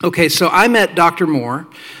Okay, so I met Dr. Moore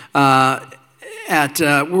at,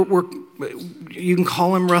 you can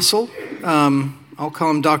call him Russell. I'll call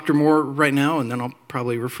him Dr. Moore right now, and then I'll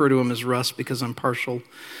probably refer to him as Russ because I'm partial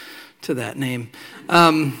to that name.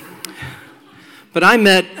 But I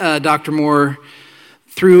met Dr. Moore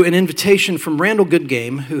through an invitation from Randall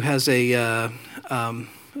Goodgame, who has a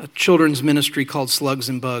children's ministry called Slugs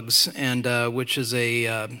and Bugs, and which is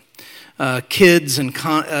a kids and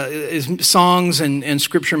songs and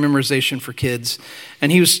scripture memorization for kids.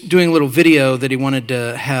 And he was doing a little video that he wanted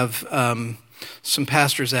to have some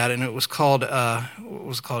pastors at, and it was called what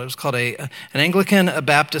was it called? It was called an Anglican, a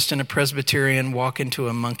Baptist, and a Presbyterian walk into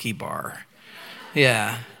a monkey bar.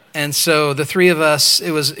 Yeah. And so the three of us,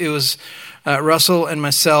 it was Russell and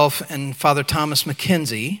myself and Father Thomas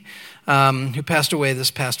McKenzie, who passed away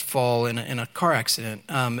this past fall in a car accident.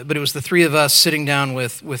 But it was the three of us sitting down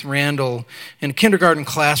with Randall in a kindergarten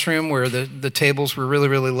classroom where the tables were really,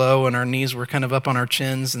 really low and our knees were kind of up on our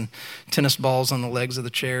chins and tennis balls on the legs of the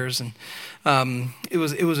chairs. And it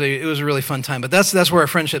was a really fun time. But that's where our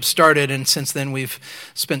friendship started. And since then we've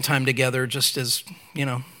spent time together just as,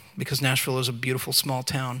 because Nashville is a beautiful small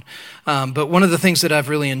town. But one of the things that I've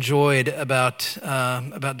really enjoyed about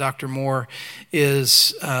Dr. Moore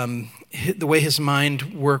is the way his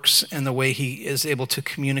mind works and the way he is able to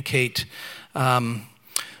communicate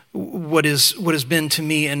what has been to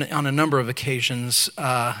me on a number of occasions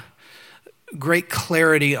great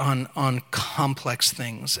clarity on complex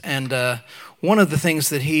things. And one of the things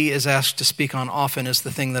that he is asked to speak on often is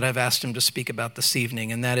the thing that I've asked him to speak about this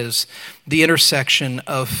evening, and that is the intersection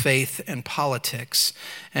of faith and politics.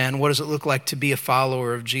 And what does it look like to be a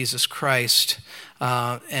follower of Jesus Christ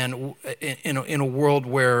and in a world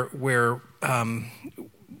where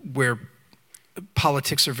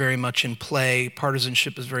politics are very much in play,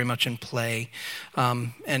 partisanship is very much in play.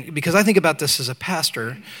 And because I think about this as a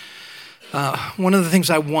pastor, one of the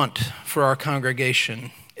things I want for our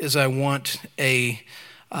congregation is I want a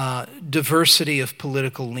diversity of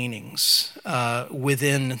political leanings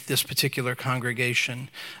within this particular congregation.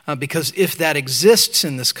 Because if that exists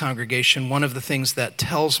in this congregation, one of the things that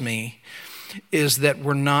tells me is that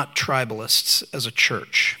we're not tribalists as a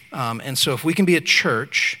church. And so if we can be a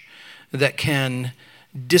church that can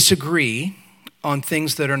disagree on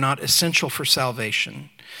things that are not essential for salvation,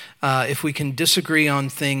 if we can disagree on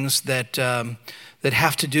things that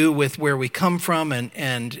have to do with where we come from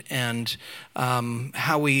and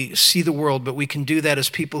how we see the world, but we can do that as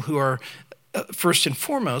people who are first and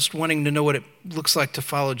foremost wanting to know what it looks like to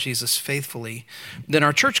follow Jesus faithfully, then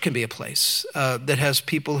our church can be a place that has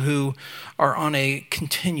people who are on a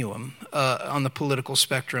continuum on the political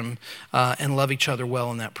spectrum and love each other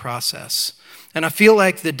well in that process. And I feel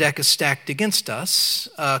like the deck is stacked against us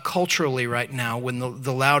culturally right now when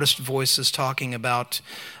the loudest voices talking about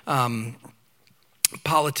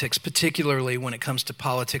politics, particularly when it comes to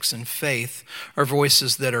politics and faith, are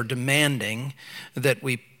voices that are demanding that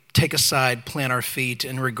we take a side, plant our feet,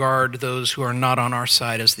 and regard those who are not on our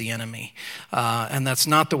side as the enemy. And that's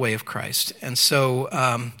not the way of Christ. And so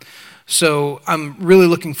I'm really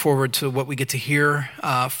looking forward to what we get to hear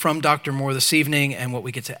from Dr. Moore this evening and what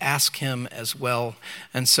we get to ask him as well.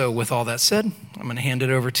 And so with all that said, I'm going to hand it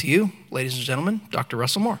over to you, ladies and gentlemen, Dr.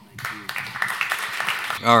 Russell Moore.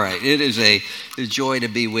 All right. It is a joy to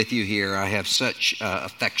be with you here. I have such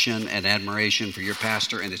affection and admiration for your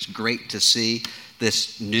pastor, and it's great to see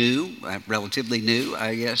this new, relatively new,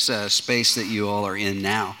 I guess, space that you all are in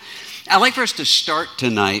now. I'd like for us to start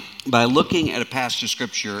tonight by looking at a passage of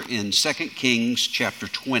Scripture in 2 Kings chapter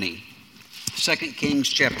 20. 2 Kings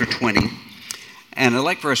chapter 20. And I'd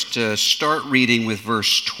like for us to start reading with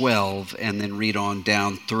verse 12 and then read on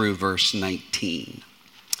down through verse 19.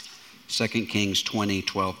 2 Kings 20,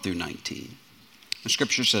 12 through 19. The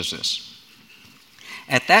Scripture says this.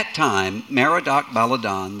 At that time,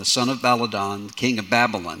 Merodach-Baladan, the son of Baladan, king of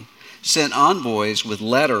Babylon, sent envoys with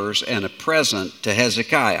letters and a present to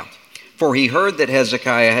Hezekiah, for he heard that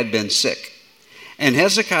Hezekiah had been sick. And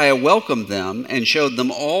Hezekiah welcomed them and showed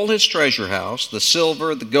them all his treasure house, the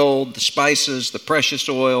silver, the gold, the spices, the precious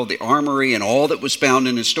oil, the armory, and all that was found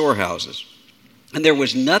in his storehouses. And there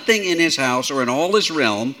was nothing in his house or in all his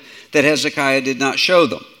realm that Hezekiah did not show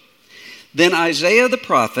them. Then Isaiah the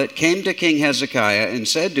prophet came to King Hezekiah and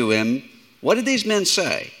said to him, "What did these men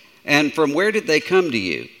say? And from where did they come to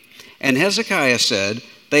you?" And Hezekiah said,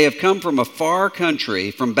 "They have come from a far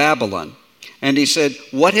country, from Babylon." And he said,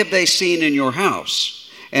 "What have they seen in your house?"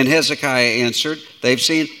 And Hezekiah answered, "They've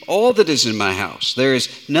seen all that is in my house. There is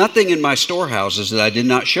nothing in my storehouses that I did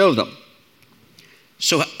not show them."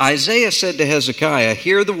 So Isaiah said to Hezekiah,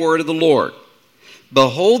 "Hear the word of the Lord.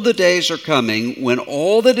 Behold, the days are coming when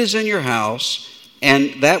all that is in your house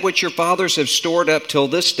and that which your fathers have stored up till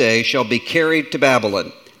this day shall be carried to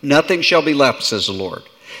Babylon. Nothing shall be left, says the Lord.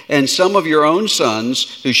 And some of your own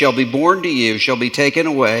sons who shall be born to you shall be taken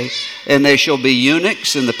away, and they shall be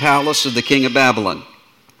eunuchs in the palace of the king of Babylon.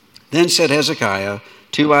 Then said Hezekiah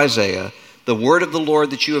to Isaiah, the word of the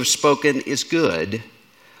Lord that you have spoken is good.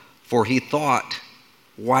 For he thought,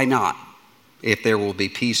 why not, if there will be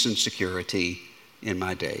peace and security in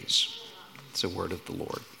my days? It's a word of the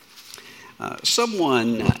Lord.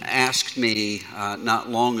 Someone asked me not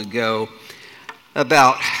long ago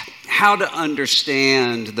about how to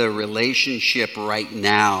understand the relationship right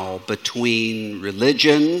now between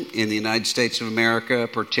religion in the United States of America,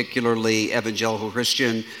 particularly evangelical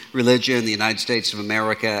Christian religion in the United States of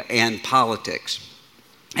America, and politics.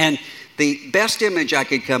 And the best image I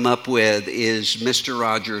could come up with is Mr.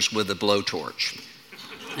 Rogers with a blowtorch.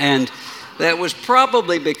 And that was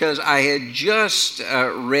probably because I had just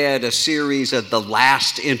read a series of the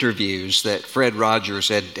last interviews that Fred Rogers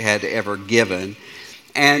had ever given.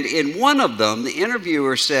 And in one of them, the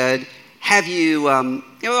interviewer said, have you,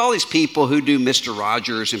 all these people who do Mr.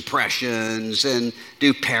 Rogers impressions and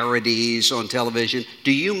do parodies on television,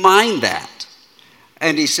 do you mind that?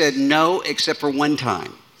 And he said, no, except for one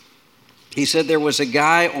time. He said there was a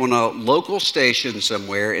guy on a local station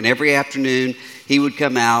somewhere, and every afternoon he would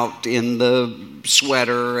come out in the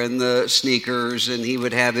sweater and the sneakers, and he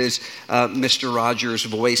would have his Mr. Rogers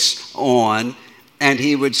voice on, and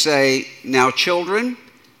he would say, now children,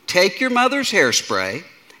 take your mother's hairspray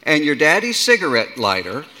and your daddy's cigarette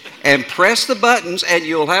lighter and press the buttons and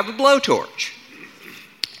you'll have a blowtorch.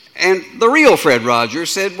 And the real Fred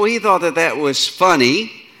Rogers said, well, he thought that was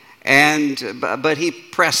funny, but he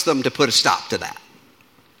pressed them to put a stop to that.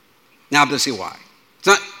 Now, let's see why.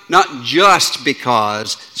 It's not just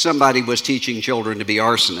because somebody was teaching children to be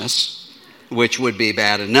arsonists, which would be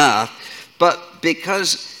bad enough, but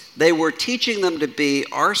because they were teaching them to be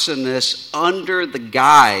arsonists under the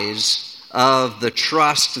guise of the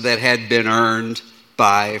trust that had been earned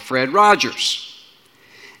by Fred Rogers.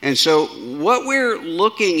 And so what we're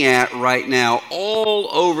looking at right now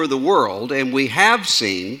all over the world, and we have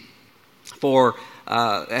seen for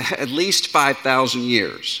at least 5,000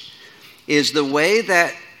 years, is the way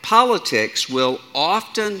that politics will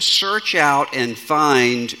often search out and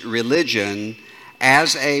find religion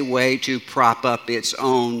as a way to prop up its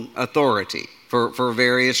own authority for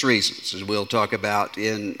various reasons, as we'll talk about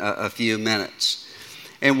in a few minutes.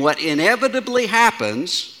 And what inevitably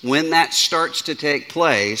happens when that starts to take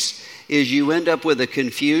place is you end up with a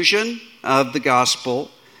confusion of the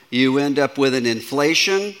gospel, you end up with an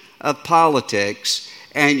inflation of politics,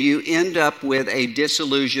 and you end up with a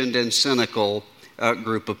disillusioned and cynical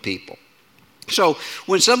group of people. So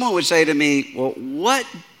when someone would say to me, well,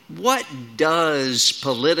 what does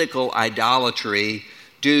political idolatry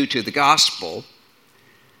do to the gospel?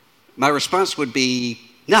 My response would be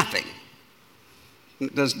nothing.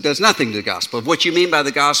 It does nothing to the gospel. What you mean by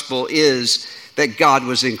the gospel is that God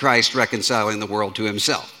was in Christ reconciling the world to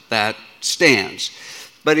himself. That stands.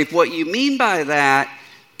 But if what you mean by that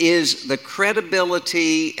is the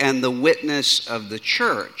credibility and the witness of the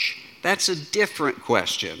church, that's a different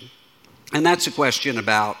question. And that's a question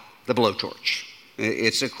about the blowtorch.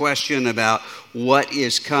 It's a question about what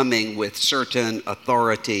is coming with certain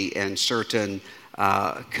authority and certain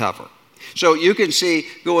cover. So you can see,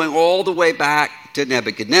 going all the way back to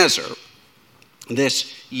Nebuchadnezzar,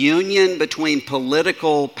 this union between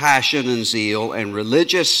political passion and zeal and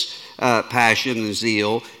religious passion and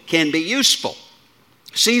zeal can be useful.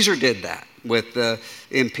 Caesar did that with the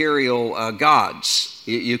imperial gods.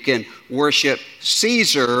 You can worship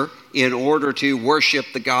Caesar in order to worship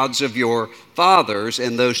the gods of your fathers,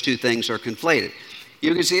 and those two things are conflated.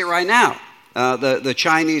 You can see it right now. The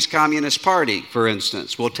Chinese Communist Party, for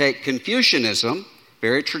instance, will take Confucianism,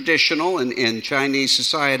 very traditional in Chinese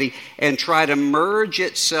society, and try to merge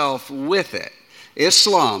itself with it.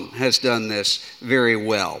 Islam has done this very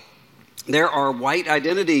well. There are white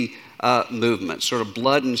identity movements, sort of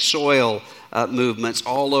blood and soil movements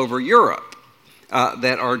all over Europe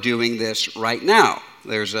that are doing this right now.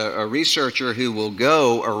 There's a researcher who will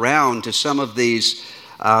go around to some of these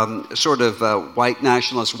white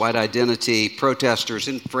nationalist, white identity protesters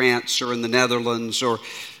in France or in the Netherlands or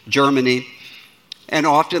Germany. And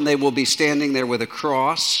often they will be standing there with a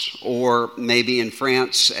cross, or maybe in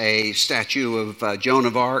France a statue of Joan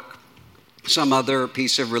of Arc, some other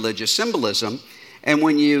piece of religious symbolism. And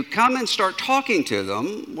when you come and start talking to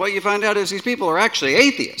them, what you find out is these people are actually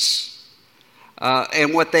atheists.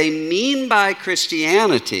 And what they mean by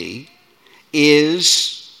Christianity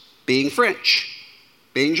is being French.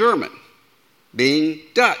 being German, being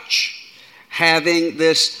Dutch, having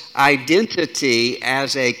this identity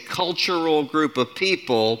as a cultural group of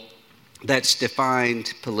people that's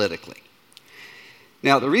defined politically.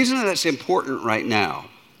 Now, the reason that's important right now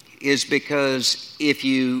is because if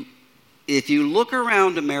you look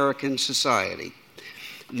around American society,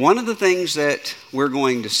 one of the things that we're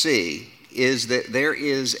going to see is that there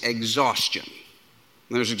is exhaustion.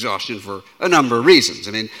 There's exhaustion for a number of reasons.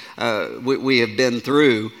 I mean, we have been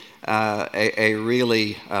through a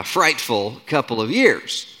really frightful couple of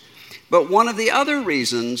years. But one of the other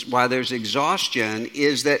reasons why there's exhaustion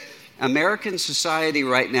is that American society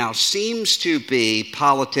right now seems to be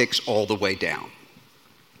politics all the way down.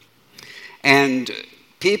 And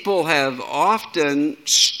people have often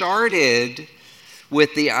started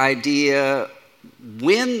with the idea,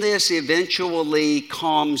 when this eventually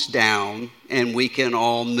calms down and we can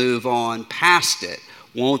all move on past it,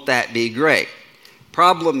 won't that be great?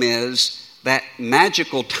 Problem is, that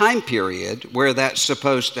magical time period where that's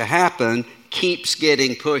supposed to happen keeps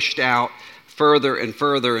getting pushed out further and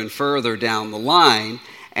further and further down the line,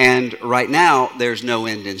 and right now there's no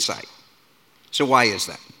end in sight. So why is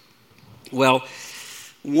that? Well,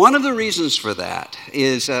 one of the reasons for that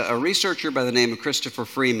is a researcher by the name of Christopher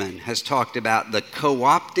Freeman has talked about the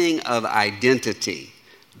co-opting of identity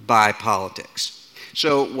by politics.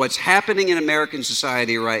 So what's happening in American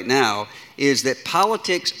society right now is that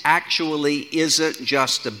politics actually isn't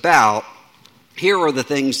just about, here are the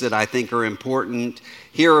things that I think are important,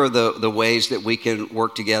 here are the ways that we can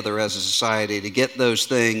work together as a society to get those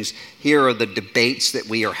things, here are the debates that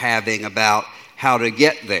we are having about how to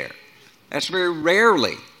get there. That's very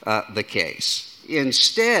rarely the case.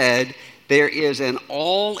 Instead, there is an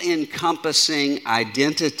all-encompassing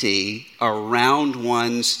identity around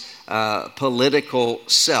one's political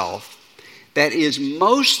self that is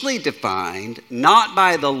mostly defined not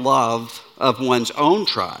by the love of one's own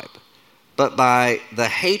tribe, but by the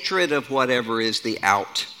hatred of whatever is the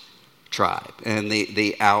out tribe and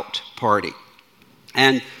the out party.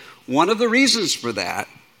 And one of the reasons for that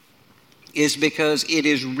is because it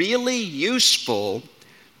is really useful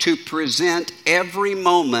to present every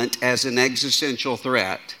moment as an existential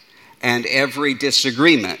threat and every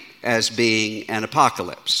disagreement as being an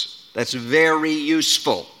apocalypse. That's very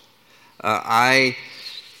useful.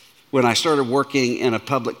 When I started working in a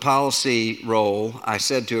public policy role, I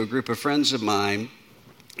said to a group of friends of mine,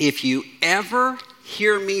 if you ever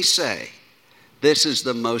hear me say, this is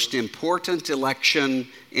the most important election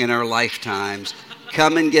in our lifetimes,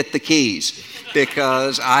 come and get the keys,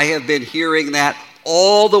 because I have been hearing that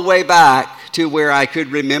all the way back to where I could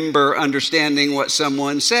remember understanding what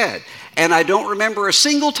someone said. And I don't remember a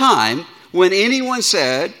single time when anyone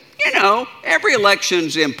said, you know, every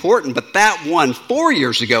election's important, but that one 4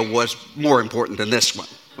 years ago was more important than this one.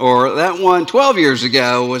 Or that one 12 years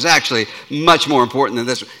ago was actually much more important than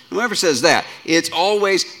this one. Whoever says that, it's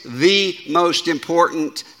always the most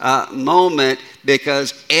important moment,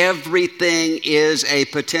 because everything is a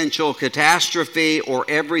potential catastrophe or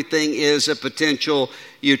everything is a potential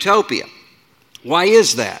utopia. Why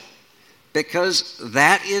is that? Because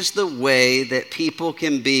that is the way that people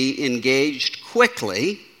can be engaged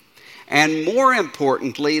quickly, and more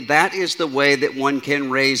importantly, that is the way that one can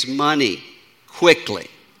raise money quickly.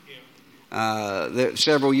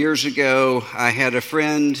 Several years ago, I had a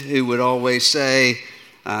friend who would always say,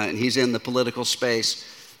 and he's in the political space,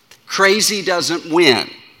 crazy doesn't win.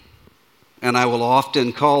 And I will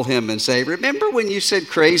often call him and say, remember when you said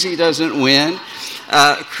crazy doesn't win?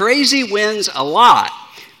 Crazy wins a lot,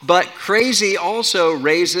 but crazy also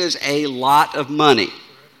raises a lot of money.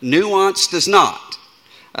 Nuance does not.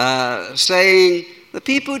 Saying, the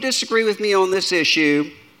people who disagree with me on this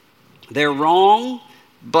issue, they're wrong,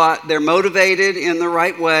 but they're motivated in the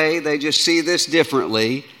right way, they just see this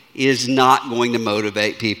differently, is not going to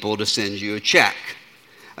motivate people to send you a check.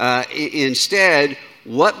 Instead,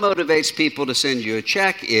 what motivates people to send you a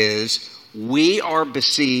check is, we are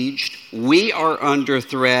besieged, we are under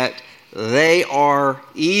threat, they are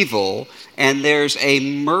evil, and there's a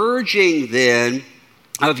merging then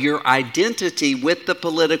of your identity with the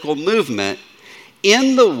political movement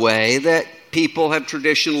in the way that people have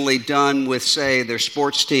traditionally done with, say, their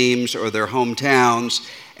sports teams or their hometowns,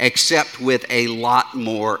 except with a lot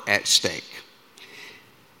more at stake.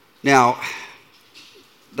 Now,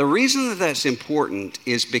 the reason that that's important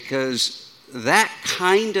is because that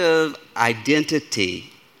kind of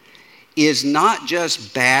identity is not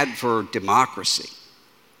just bad for democracy,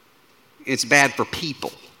 it's bad for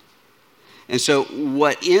people. And so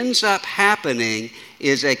what ends up happening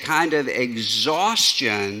is a kind of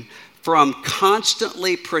exhaustion from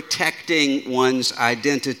constantly protecting one's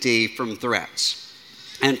identity from threats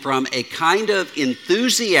and from a kind of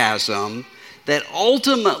enthusiasm that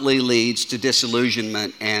ultimately leads to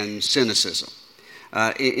disillusionment and cynicism.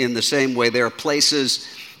 In the same way, there are places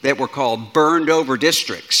that were called burned over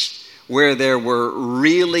districts where there were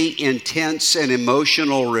really intense and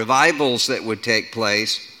emotional revivals that would take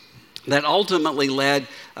place that ultimately led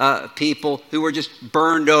people who were just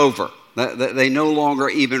burned over. They no longer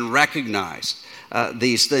even recognized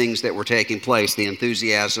these things that were taking place, the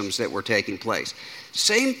enthusiasms that were taking place.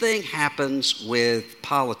 Same thing happens with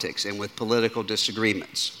politics and with political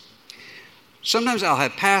disagreements. Sometimes I'll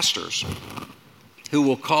have pastors who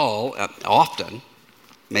will call, often,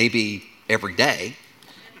 maybe every day,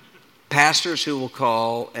 pastors who will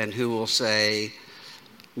call and who will say,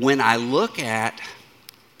 when I look at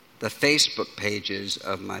the Facebook pages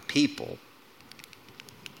of my people,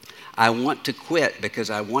 I want to quit because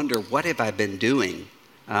I wonder, what have I been doing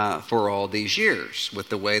for all these years with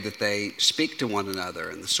the way that they speak to one another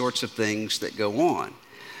and the sorts of things that go on?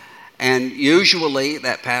 And usually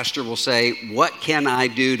that pastor will say, what can I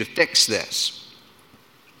do to fix this?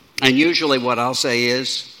 And usually what I'll say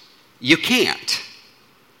is, you can't.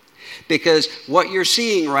 Because what you're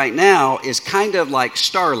seeing right now is kind of like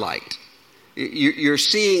starlight. You're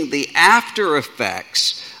seeing the after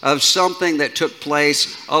effects of something that took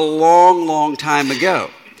place a long, long time ago.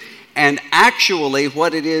 And actually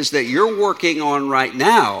what it is that you're working on right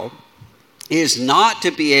now is not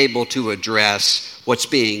to be able to address what's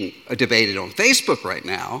being debated on Facebook right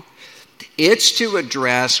now. It's to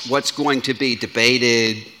address what's going to be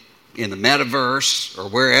debated in the metaverse or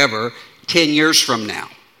wherever 10 years from now.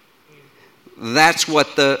 That's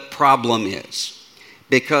what the problem is.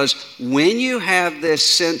 Because when you have this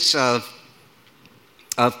sense of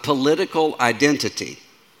political identity,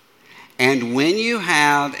 and when you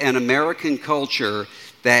have an American culture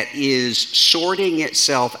that is sorting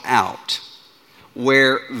itself out,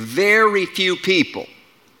 where very few people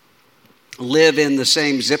live in the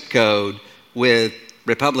same zip code with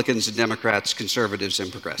Republicans and Democrats, conservatives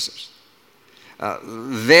and progressives.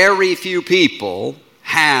 Very few people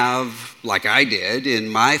have, like I did in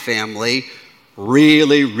my family,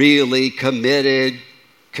 really, really committed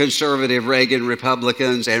conservative Reagan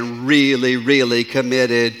Republicans and really, really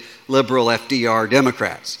committed liberal FDR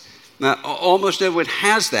Democrats. Now, almost everyone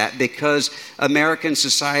has that because American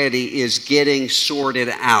society is getting sorted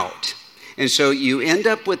out. And so you end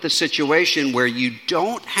up with a situation where you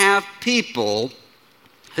don't have people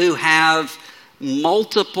who have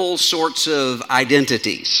multiple sorts of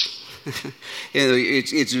identities.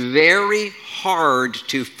 It's very hard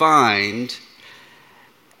to find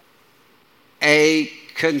a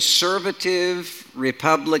conservative,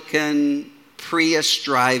 Republican,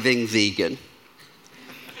 Prius-driving vegan.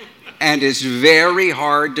 And it's very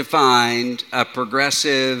hard to find a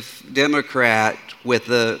progressive Democrat with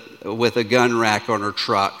a gun rack on her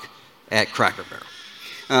truck at Cracker Barrel.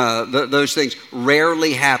 Those things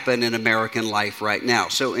rarely happen in American life right now.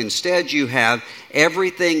 So instead you have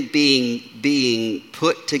everything being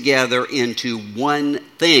put together into one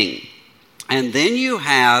thing. And then you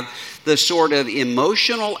have the sort of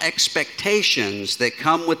emotional expectations that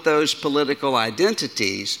come with those political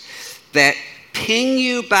identities that ping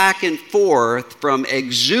you back and forth from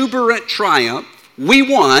exuberant triumph, we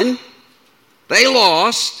won, they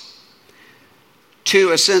lost,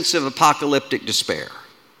 to a sense of apocalyptic despair.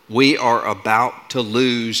 We are about to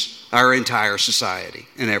lose our entire society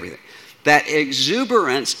and everything. That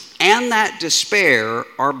exuberance and that despair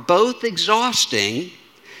are both exhausting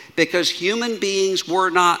because human beings were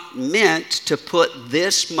not meant to put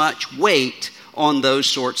this much weight on those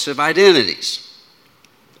sorts of identities.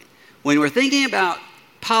 When we're thinking about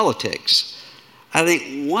politics, I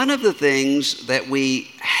think one of the things that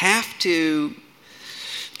we have to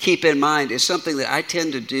keep in mind is something that I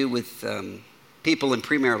tend to do with people in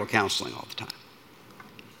premarital counseling all the time.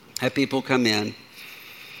 I have people come in.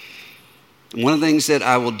 One of the things that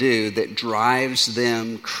I will do that drives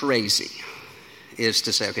them crazy is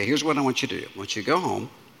to say, okay, here's what I want you to do. I want you to go home.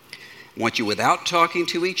 I want you, without talking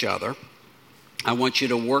to each other, I want you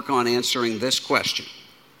to work on answering this question.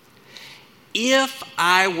 If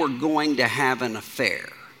I were going to have an affair,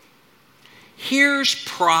 here's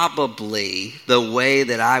probably the way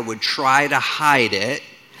that I would try to hide it,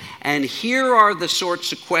 and here are the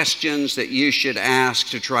sorts of questions that you should ask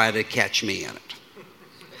to try to catch me in it.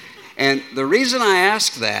 And the reason I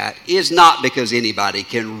ask that is not because anybody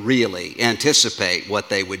can really anticipate what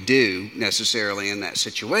they would do necessarily in that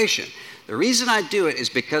situation. The reason I do it is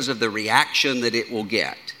because of the reaction that it will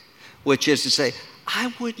get, which is to say,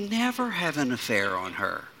 I would never have an affair on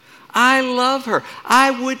her. I love her.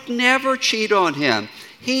 I would never cheat on him.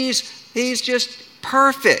 He's just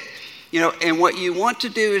perfect. And what you want to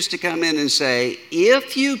do is to come in and say,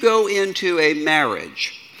 if you go into a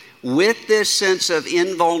marriage with this sense of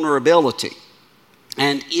invulnerability,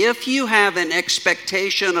 and if you have an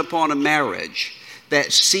expectation upon a marriage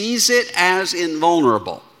that sees it as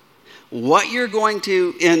invulnerable, what you're going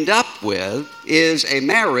to end up with is a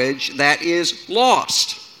marriage that is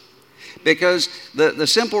lost. Because the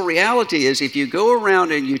simple reality is, if you go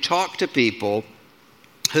around and you talk to people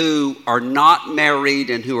who are not married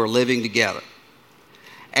and who are living together,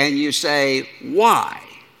 and you say, why?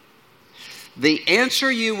 The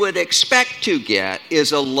answer you would expect to get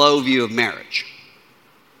is a low view of marriage.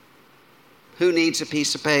 Who needs a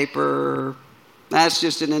piece of paper? That's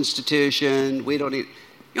just an institution. We don't need...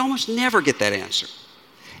 You almost never get that answer.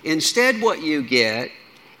 Instead, what you get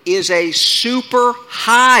is a super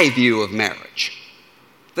high view of marriage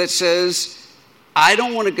that says, I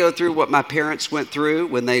don't want to go through what my parents went through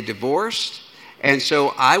when they divorced, and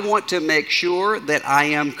so I want to make sure that I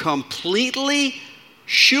am completely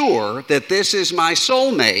sure that this is my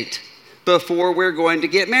soulmate before we're going to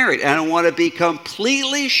get married. And I want to be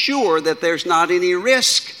completely sure that there's not any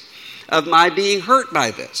risk of my being hurt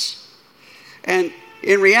by this. And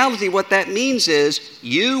in reality, what that means is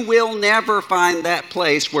you will never find that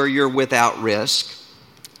place where you're without risk.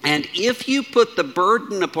 And if you put the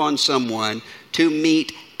burden upon someone to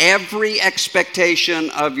meet every expectation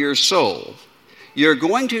of your soul, you're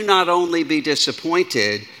going to not only be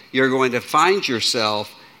disappointed, you're going to find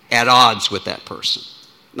yourself at odds with that person.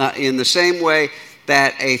 Now, in the same way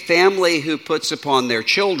that a family who puts upon their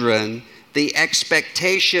children the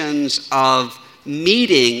expectations of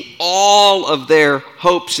meeting all of their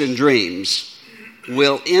hopes and dreams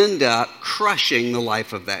will end up crushing the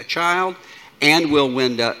life of that child and will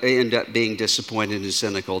end up being disappointed and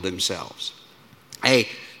cynical themselves. A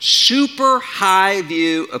super high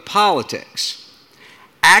view of politics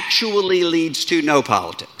actually leads to no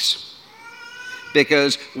politics,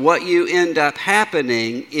 because what you end up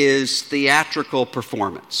happening is theatrical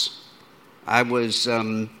performance. I was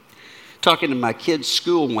talking to my kids'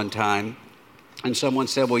 school one time, and someone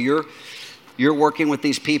said, well, you're working with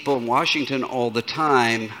these people in Washington all the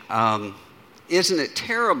time. Isn't it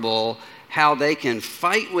terrible how they can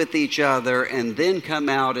fight with each other and then come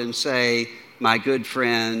out and say, my good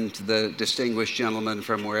friend, the distinguished gentleman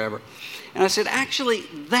from wherever? And I said, actually,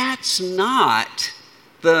 that's not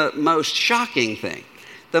the most shocking thing.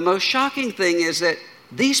 The most shocking thing is that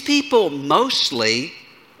these people mostly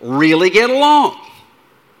really get along.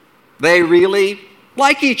 They really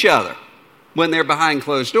like each other when they're behind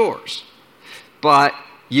closed doors. But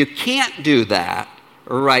you can't do that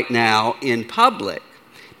right now in public,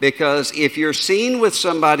 because if you're seen with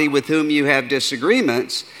somebody with whom you have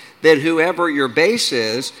disagreements, then whoever your base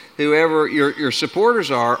is, whoever your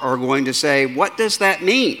supporters are going to say, what does that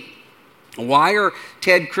mean? Why are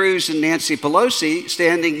Ted Cruz and Nancy Pelosi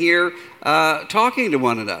standing here talking to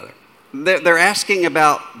one another? They're asking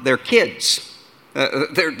about their kids.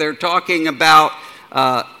 They're talking about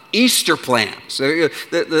Easter plans,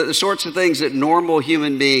 the sorts of things that normal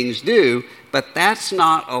human beings do, but that's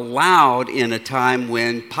not allowed in a time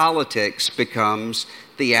when politics becomes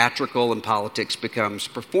theatrical and politics becomes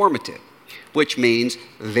performative, which means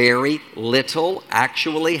very little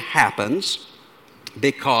actually happens,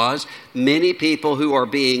 because many people who are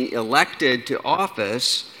being elected to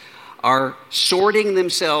office are sorting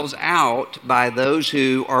themselves out by those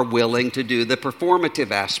who are willing to do the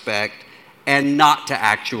performative aspect and not to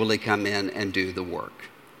actually come in and do the work.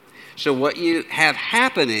 So what you have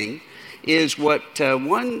happening is what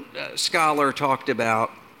one scholar talked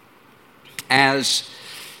about as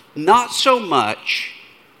not so much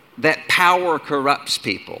that power corrupts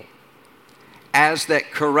people as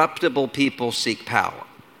that corruptible people seek power.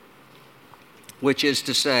 Which is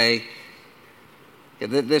to say,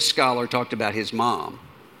 this scholar talked about his mom,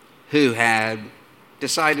 who had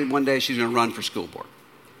decided one day she's going to run for school board.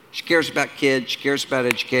 She cares about kids, she cares about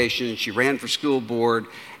education, she ran for school board,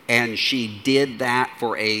 and she did that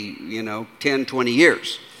for 10, 20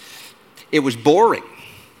 years. It was boring.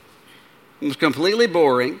 It was completely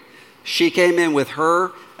boring. She came in with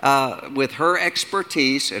her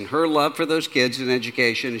expertise and her love for those kids and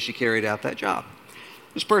education, and she carried out that job.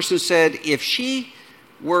 This person said if she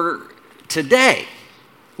were today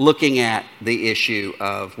looking at the issue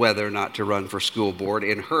of whether or not to run for school board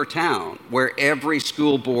in her town, where every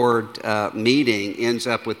school board meeting ends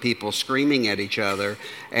up with people screaming at each other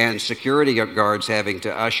and security guards having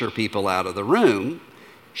to usher people out of the room,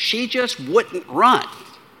 she just wouldn't run.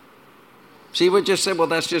 She would just say, well,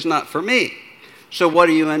 that's just not for me. So what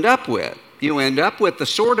do you end up with? You end up with the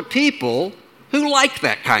sort of people who like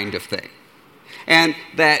that kind of thing. And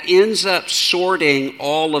that ends up sorting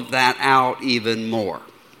all of that out even more.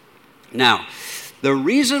 Now, the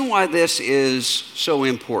reason why this is so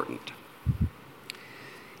important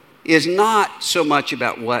is not so much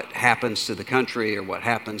about what happens to the country or what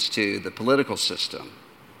happens to the political system,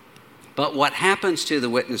 but what happens to the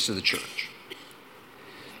witness of the church.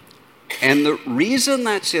 And the reason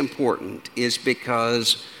that's important is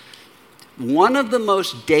because one of the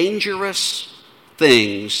most dangerous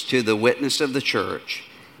things to the witness of the church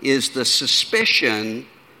is the suspicion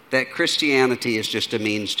that Christianity is just a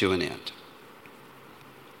means to an end.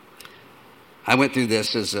 I went through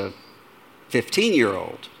this as a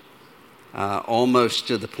 15-year-old, almost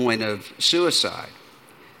to the point of suicide,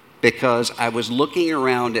 because I was looking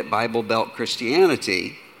around at Bible Belt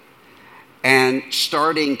Christianity and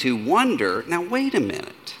starting to wonder, now wait a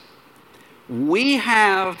minute. We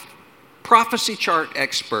have prophecy chart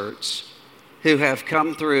experts who have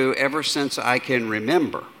come through ever since I can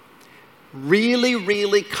remember, really,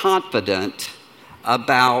 really confident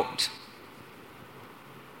about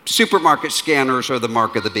supermarket scanners are the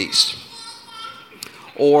mark of the beast.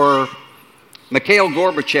 Or Mikhail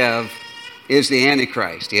Gorbachev is the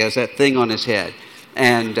Antichrist. He has that thing on his head.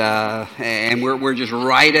 And we're just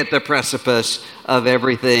right at the precipice of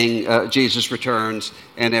everything. Jesus returns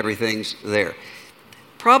and everything's there.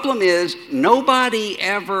 Problem is, nobody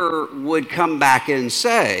ever would come back and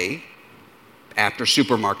say, after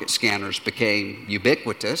supermarket scanners became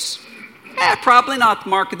ubiquitous, probably not the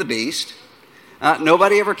mark of the beast.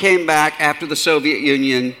 Nobody ever came back after the Soviet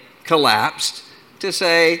Union collapsed to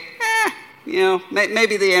say,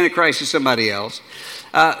 maybe the Antichrist is somebody else.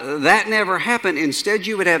 That never happened. Instead,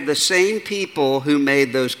 you would have the same people who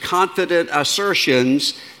made those confident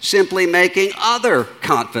assertions simply making other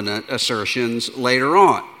confident assertions later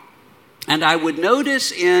on. And I would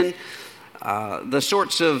notice in the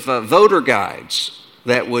sorts of voter guides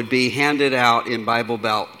that would be handed out in Bible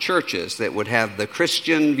Belt churches that would have the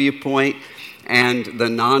Christian viewpoint and the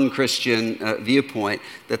non-Christian viewpoint,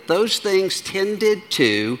 that those things tended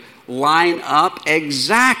to line up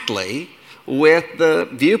exactly with the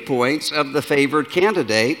viewpoints of the favored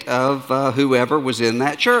candidate of whoever was in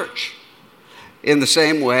that church. In the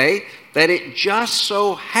same way that it just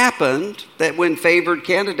so happened that when favored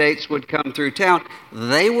candidates would come through town,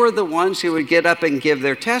 they were the ones who would get up and give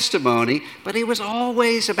their testimony, but it was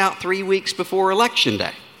always about 3 weeks before Election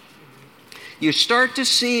Day. You start to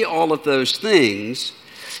see all of those things,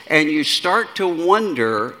 and you start to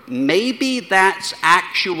wonder, maybe that's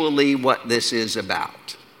actually what this is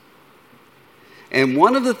about. And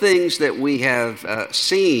one of the things that we have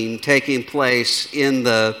seen taking place in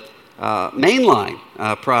the mainline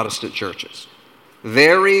Protestant churches,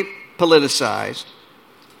 very politicized,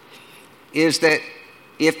 is that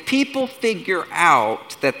if people figure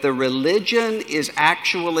out that the religion is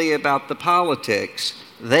actually about the politics,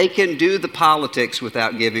 they can do the politics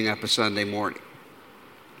without giving up a Sunday morning.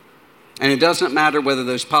 And it doesn't matter whether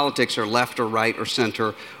those politics are left or right or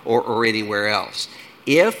center or anywhere else.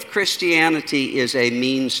 If Christianity is a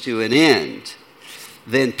means to an end,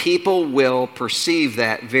 then people will perceive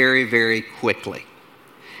that very, very quickly.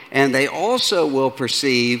 And they also will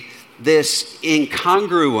perceive this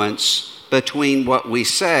incongruence between what we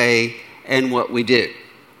say and what we do.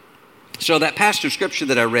 So that passage of scripture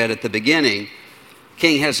that I read at the beginning,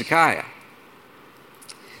 King Hezekiah,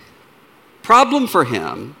 problem for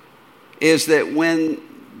him is that when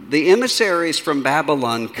the emissaries from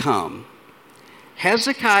Babylon come,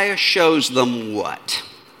 Hezekiah shows them what?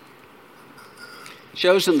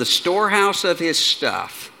 Shows them the storehouse of his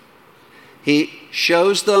stuff. He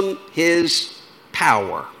shows them his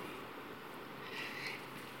power.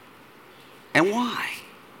 And why?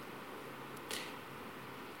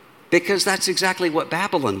 Because that's exactly what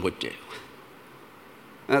Babylon would do.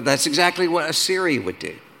 That's exactly what Assyria would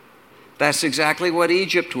do. That's exactly what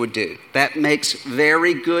Egypt would do. That makes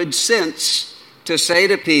very good sense to say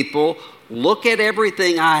to people, look at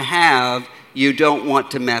everything I have, you don't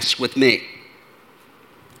want to mess with me.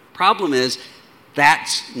 Problem is,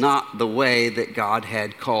 that's not the way that God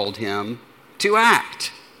had called him to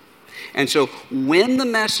act. And so when the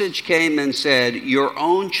message came and said, your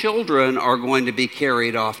own children are going to be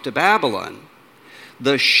carried off to Babylon,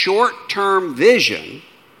 the short-term vision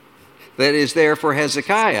that is there for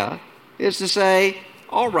Hezekiah is to say,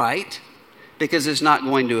 all right, because it's not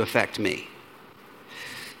going to affect me.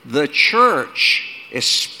 The church,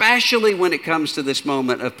 especially when it comes to this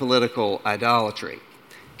moment of political idolatry,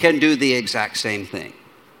 can do the exact same thing,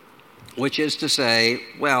 which is to say,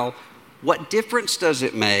 well, what difference does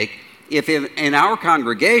it make if in our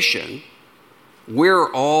congregation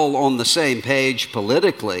we're all on the same page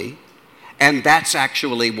politically, and that's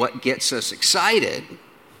actually what gets us excited,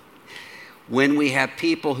 when we have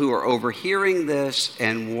people who are overhearing this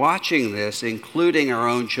and watching this, including our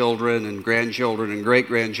own children and grandchildren and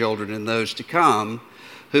great-grandchildren and those to come,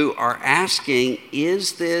 who are asking,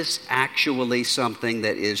 is this actually something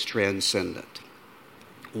that is transcendent?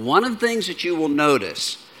 One of the things that you will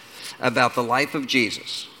notice about the life of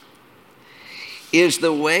Jesus is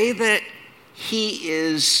the way that he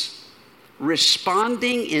is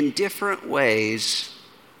responding in different ways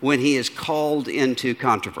when he is called into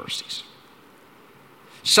controversies.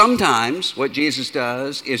 Sometimes what Jesus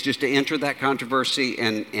does is just to enter that controversy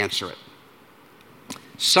and answer it.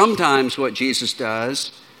 Sometimes what Jesus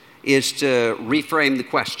does is to reframe the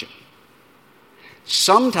question.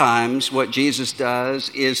 Sometimes what Jesus does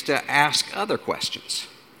is to ask other questions.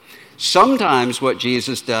 Sometimes what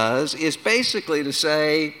Jesus does is basically to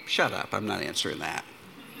say, shut up, I'm not answering that.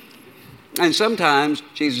 And sometimes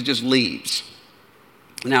Jesus just leaves.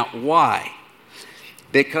 Now, why?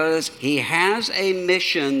 Because he has a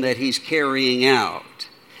mission that he's carrying out.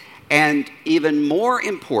 And even more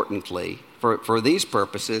importantly, for these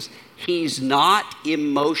purposes, he's not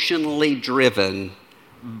emotionally driven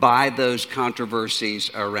by those controversies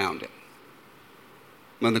around him.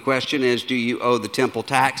 When the question is, do you owe the temple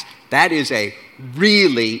tax? That is a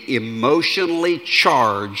really emotionally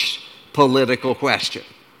charged political question.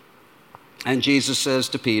 And Jesus says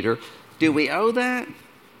to Peter, do we owe that?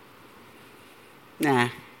 Nah,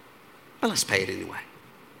 but let's pay it anyway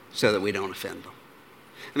so that we don't offend them.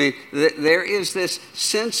 I mean, there is this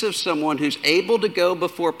sense of someone who's able to go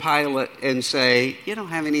before Pilate and say, you don't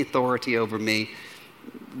have any authority over me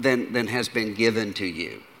than has been given to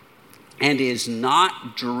you, and is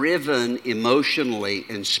not driven emotionally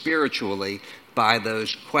and spiritually by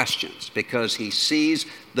those questions because he sees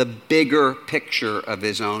the bigger picture of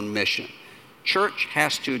his own mission. Church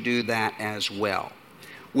has to do that as well,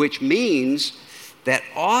 which means that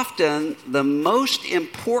often the most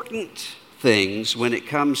important things when it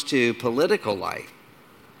comes to political life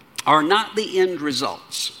are not the end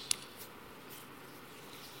results.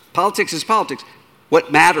 Politics is politics.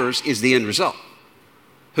 What matters is the end result.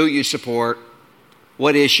 Who you support,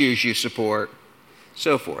 what issues you support,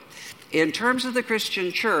 so forth. In terms of the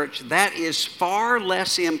Christian church, that is far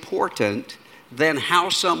less important than how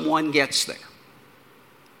someone gets there.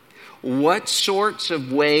 What sorts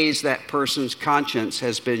of ways that person's conscience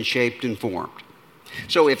has been shaped and formed.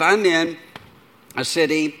 So if I'm in a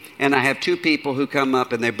city and I have two people who come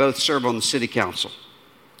up and they both serve on the city council,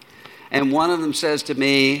 and one of them says to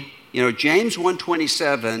me, you know, James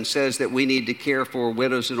 1:27 says that we need to care for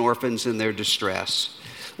widows and orphans in their distress.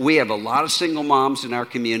 We have a lot of single moms in our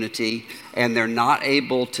community, and they're not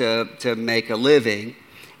able to make a living.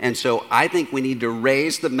 And so I think we need to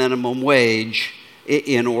raise the minimum wage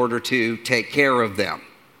in order to take care of them.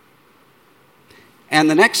 And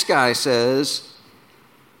the next guy says,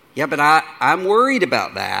 yeah, but I'm worried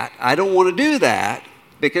about that. I don't want to do that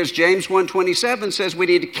because James 1:27 says we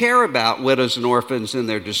need to care about widows and orphans in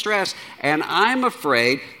their distress. And I'm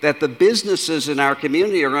afraid that the businesses in our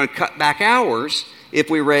community are going to cut back hours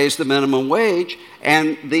if we raise the minimum wage,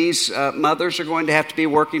 and these mothers are going to have to be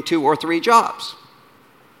working 2 or 3 jobs.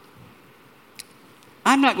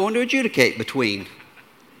 I'm not going to adjudicate between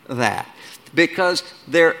that because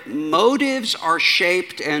their motives are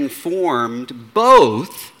shaped and formed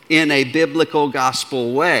both in a biblical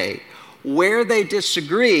gospel way. Where they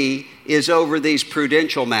disagree is over these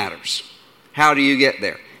prudential matters. How do you get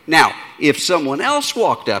there? Now, if someone else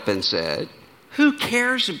walked up and said, who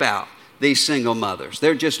cares about these single mothers?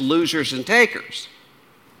 They're just losers and takers.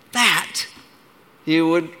 That you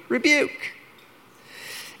would rebuke.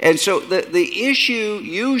 And so the issue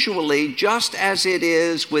usually, just as it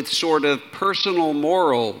is with sort of personal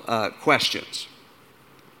moral questions,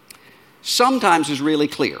 sometimes is really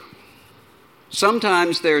clear.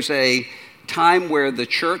 Sometimes there's a time where the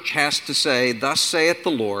church has to say, thus saith the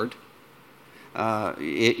Lord.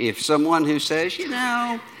 If someone who says, you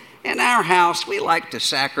know, in our house we like to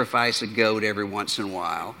sacrifice a goat every once in a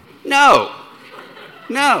while. No.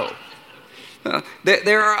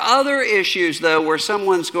 There are other issues, though, where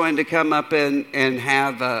someone's going to come up and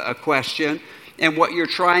have a question, and what you're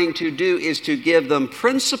trying to do is to give them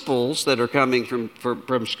principles that are coming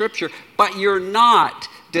from Scripture, but you're not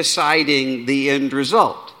deciding the end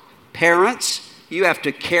result. Parents, you have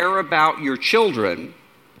to care about your children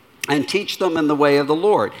and teach them in the way of the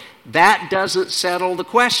Lord. That doesn't settle the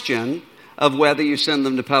question of whether you send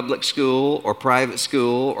them to public school or private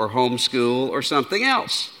school or homeschool or something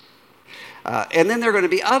else. And then there are going to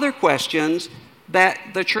be other questions that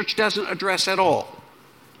the church doesn't address at all.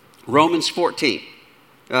 Romans 14,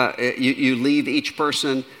 you leave each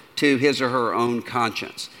person to his or her own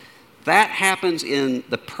conscience. That happens in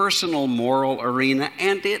the personal moral arena,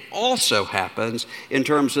 and it also happens in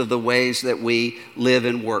terms of the ways that we live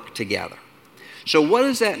and work together. So what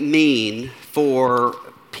does that mean for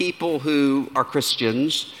people who are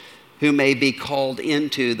Christians who may be called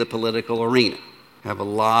into the political arena? I have a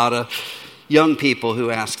lot of young people who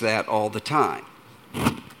ask that all the time.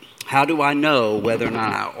 How do I know whether or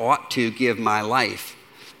not I ought to give my life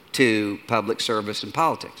to public service and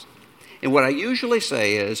politics? And what I usually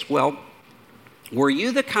say is, well, were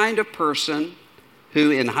you the kind of person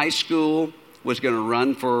who in high school was going to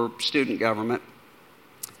run for student government?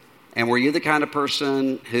 And were you the kind of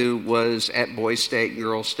person who was at Boys State and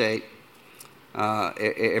Girls State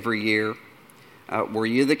every year? Were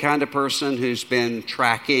you the kind of person who's been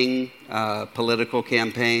tracking political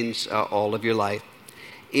campaigns all of your life?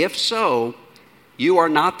 If so, you are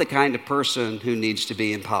not the kind of person who needs to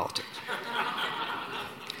be in politics.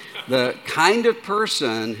 The kind of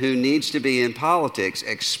person who needs to be in politics,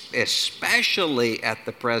 especially at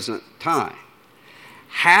the present time,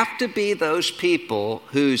 have to be those people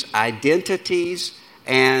whose identities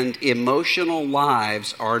and emotional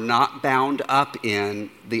lives are not bound up in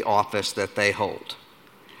the office that they hold,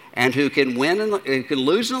 and who can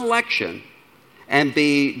lose an election and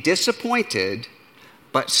be disappointed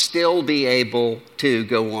but still be able to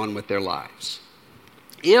go on with their lives.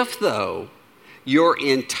 If, though, your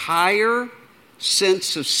entire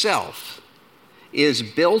sense of self is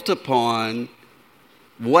built upon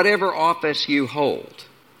whatever office you hold,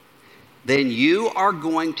 then you are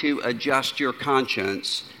going to adjust your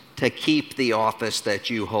conscience to keep the office that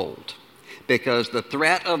you hold, because the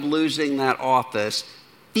threat of losing that office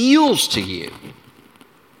feels to you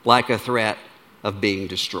like a threat of being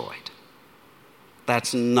destroyed.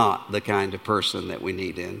 That's not the kind of person that we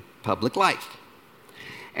need in public life.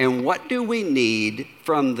 And what do we need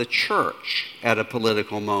from the church at a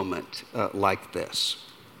political moment like this?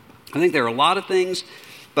 I think there are a lot of things,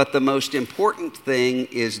 but the most important thing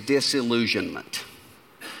is disillusionment.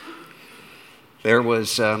 There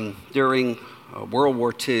was, during World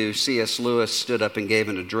War II, C.S. Lewis stood up and gave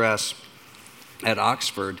an address at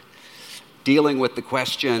Oxford dealing with the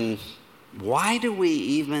question, why do we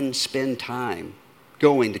even spend time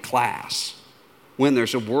going to class when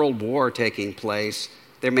there's a world war taking place?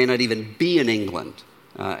 There may not even be in England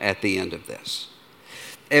at the end of this.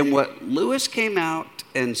 And what Lewis came out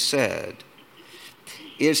and said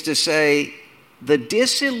is to say the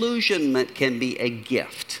disillusionment can be a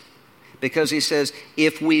gift. Because he says,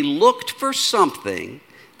 if we looked for something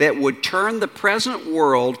that would turn the present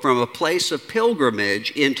world from a place of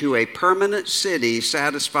pilgrimage into a permanent city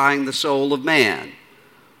satisfying the soul of man,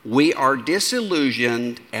 we are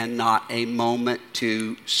disillusioned and not a moment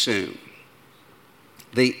too soon.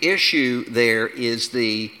 The issue there is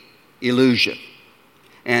the illusion.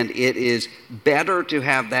 And it is better to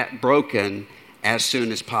have that broken as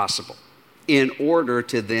soon as possible in order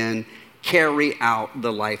to then carry out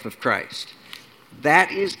the life of Christ.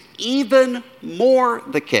 That is even more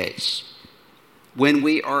the case when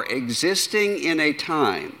we are existing in a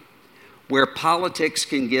time where politics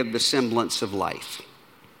can give the semblance of life.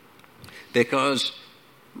 Because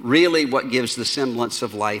really what gives the semblance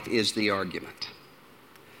of life is the argument.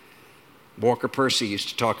 Walker Percy used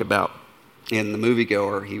to talk about, in The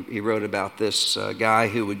Moviegoer, he wrote about this guy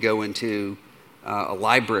who would go into a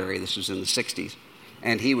library, this was in the 60s,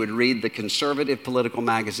 and he would read the conservative political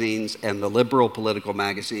magazines and the liberal political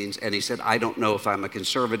magazines, and he said, I don't know if I'm a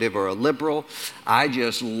conservative or a liberal, I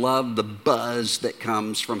just love the buzz that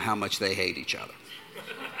comes from how much they hate each other.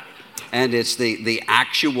 And it's the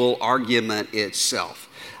actual argument itself.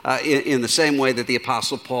 In the same way that the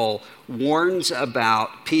Apostle Paul warns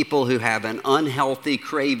about people who have an unhealthy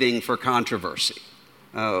craving for controversy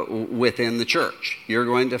within the church. You're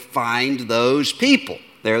going to find those people.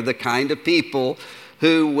 They're the kind of people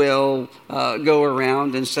who will go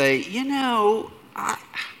around and say, you know,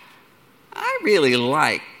 I really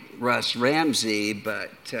like Russ Ramsey,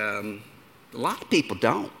 but a lot of people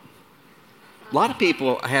don't. A lot of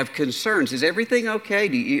people have concerns. Is everything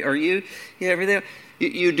okay? Everything?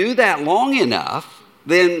 You do that long enough,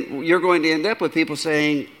 then you're going to end up with people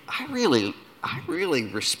saying, I really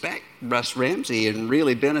respect Russ Ramsey and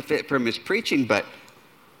really benefit from his preaching, but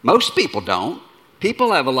most people don't.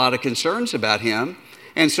 People have a lot of concerns about him.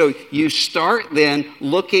 And so you start then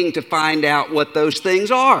looking to find out what those things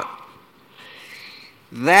are.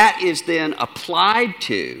 That is then applied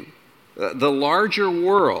to the larger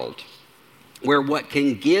world where what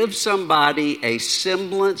can give somebody a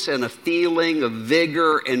semblance and a feeling of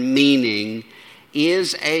vigor and meaning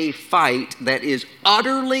is a fight that is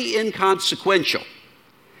utterly inconsequential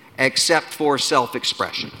except for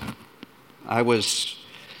self-expression. I was,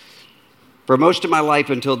 for most of my life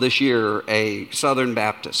until this year, a Southern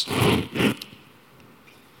Baptist.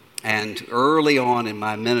 And early on in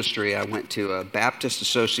my ministry, I went to a Baptist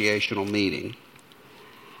associational meeting.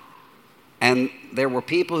 And there were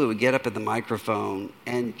people who would get up at the microphone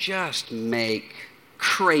and just make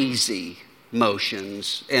crazy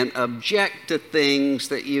motions and object to things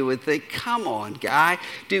that you would think, come on, guy,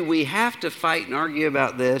 do we have to fight and argue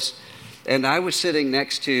about this? And I was sitting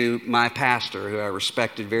next to my pastor, who I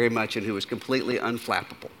respected very much and who was completely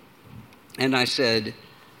unflappable. And I said,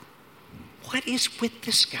 what is with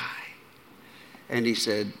this guy? And he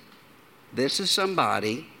said, this is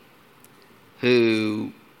somebody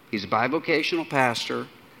who, he's a bivocational pastor.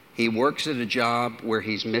 He works at a job where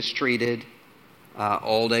he's mistreated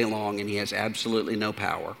all day long, and he has absolutely no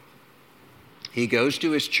power. He goes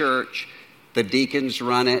to his church. The deacons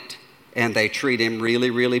run it, and they treat him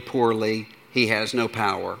really, really poorly. He has no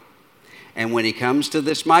power. And when he comes to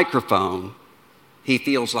this microphone, he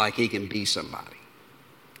feels like he can be somebody.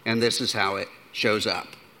 And this is how it shows up.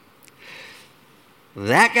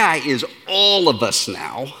 That guy is all of us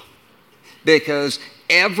now, because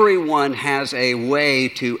everyone has a way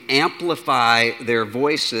to amplify their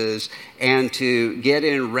voices and to get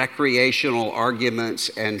in recreational arguments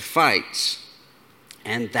and fights.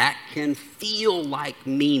 And that can feel like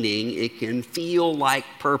meaning, it can feel like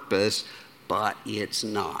purpose, but it's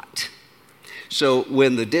not. So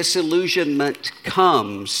when the disillusionment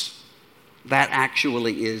comes, that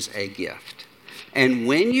actually is a gift. And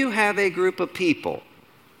when you have a group of people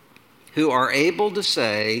who are able to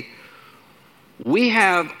say, we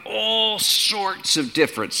have all sorts of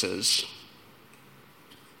differences,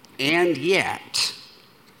 and yet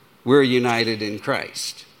we're united in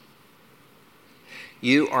Christ,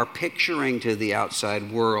 you are picturing to the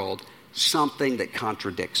outside world something that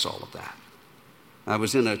contradicts all of that. I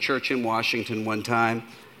was in a church in Washington one time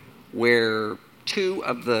where two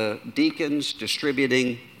of the deacons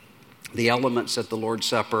distributing the elements at the Lord's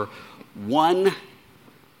Supper, one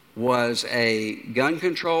was a gun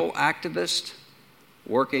control activist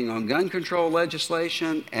working on gun control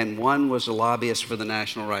legislation, and one was a lobbyist for the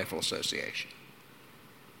National Rifle Association.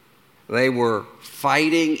 They were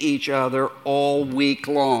fighting each other all week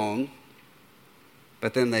long,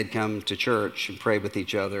 but then they'd come to church and pray with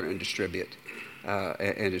each other and distribute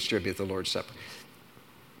the Lord's Supper.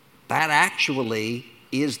 That actually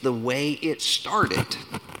is the way it started.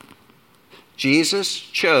 Jesus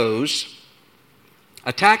chose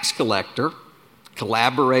a tax collector,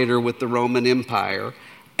 collaborator with the Roman Empire,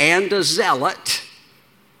 and a zealot,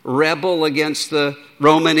 rebel against the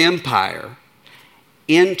Roman Empire,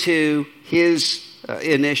 into his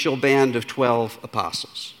initial band of 12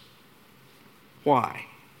 apostles. Why?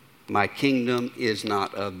 My kingdom is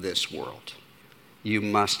not of this world. You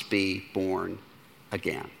must be born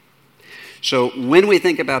again. So when we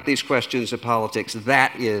think about these questions of politics,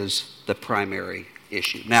 that is the primary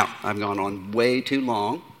issue. Now, I've gone on way too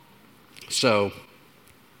long, so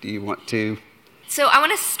do you want to? So I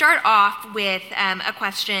want to start off with a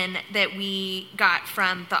question that we got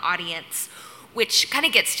from the audience, which kind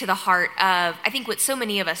of gets to the heart of, I think, what so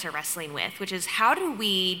many of us are wrestling with, which is how do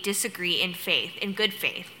we disagree in faith, in good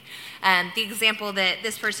faith? The example that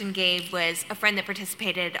this person gave was a friend that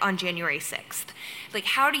participated on January 6th. Like,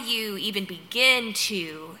 how do you even begin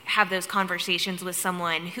to have those conversations with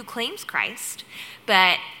someone who claims Christ,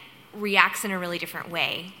 but reacts in a really different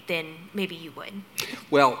way than maybe you would?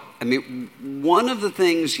 Well, I mean, one of the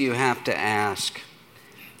things you have to ask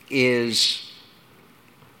is,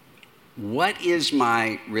 what is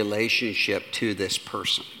my relationship to this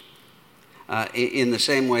person? In the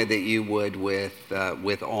same way that you would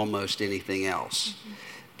with almost anything else. Mm-hmm.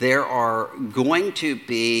 There are going to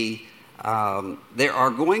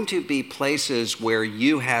be places where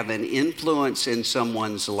you have an influence in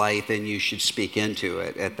someone's life, and you should speak into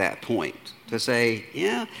it at that point to say,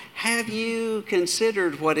 yeah, have you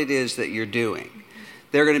considered what it is that you're doing?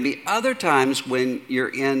 There are going to be other times when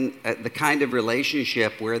you're in the kind of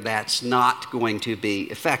relationship where that's not going to be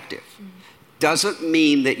effective. Mm-hmm. Doesn't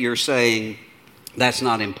mean that you're saying that's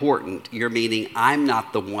not important. You're meaning I'm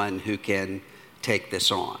not the one who can take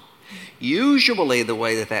this on. Mm-hmm. Usually the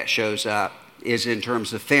way that shows up is in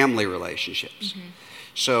terms of family relationships. Mm-hmm.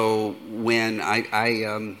 So when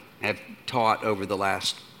I have taught over the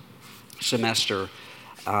last semester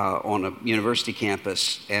on a university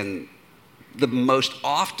campus, and the most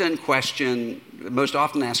often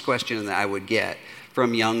asked question that I would get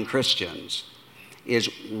from young Christians is,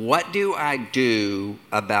 what do I do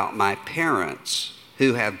about my parents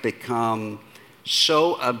who have become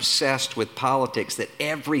so obsessed with politics that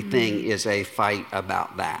everything is a fight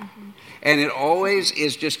about that? And it always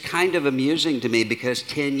is just kind of amusing to me, because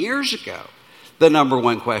 10 years ago, the number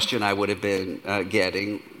one question I would have been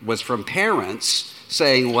getting was from parents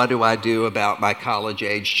saying, what do I do about my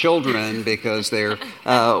college-age children because they're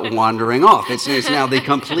wandering off? It's now the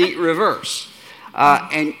complete reverse.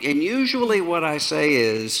 And usually what I say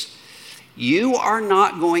is, you are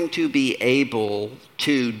not going to be able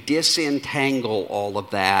to disentangle all of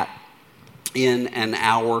that in an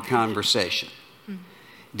hour conversation.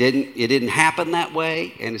 It didn't happen that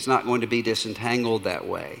way, and it's not going to be disentangled that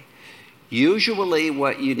way. Usually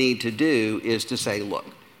what you need to do is to say, look,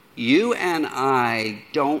 you and I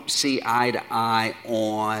don't see eye to eye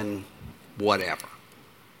on whatever.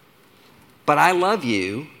 But I love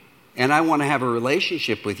you, and I want to have a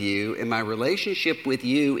relationship with you, and my relationship with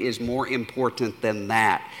you is more important than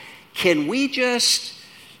that. Can we just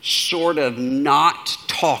sort of not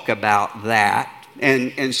talk about that?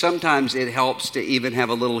 And sometimes it helps to even have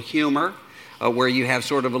a little humor, where you have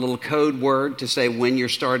sort of a little code word to say when you're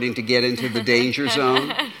starting to get into the danger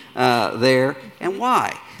zone there. And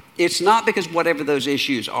why? It's not because whatever those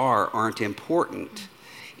issues aren't important.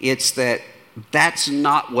 It's that that's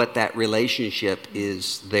not what that relationship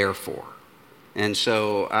is there for. And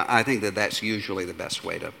so I think that that's usually the best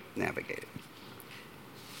way to navigate it.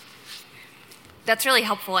 That's really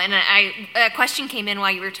helpful. And a question came in while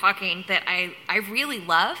you were talking that I really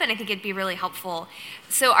love, and I think it'd be really helpful.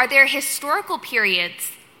 So are there historical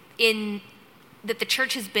periods that the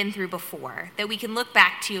church has been through before that we can look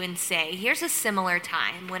back to and say, here's a similar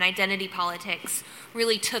time when identity politics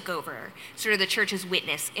really took over sort of the church's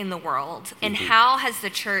witness in the world? And how has the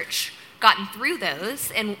church gotten through those,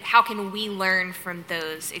 and how can we learn from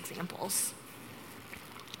those examples?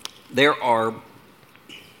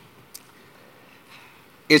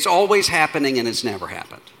 It's always happening, and it's never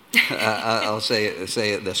happened. I'll say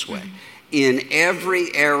it this way. In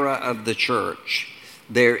every era of the church,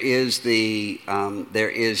 there is the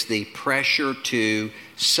pressure to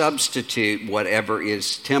substitute whatever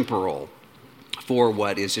is temporal for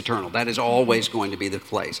what is eternal. That is always going to be the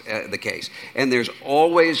case. And there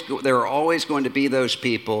are always going to be those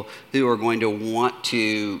people who are going to want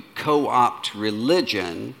to co-opt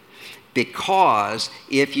religion, because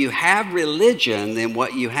if you have religion, then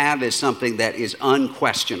what you have is something that is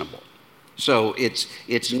unquestionable. So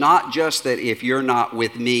it's not just that if you're not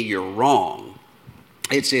with me, you're wrong.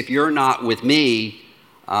 It's if you're not with me,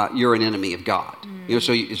 you're an enemy of God.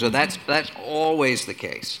 So that's always the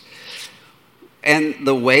case. And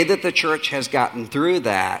the way that the church has gotten through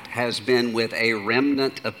that has been with a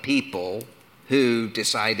remnant of people who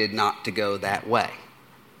decided not to go that way.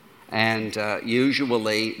 And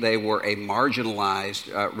usually they were a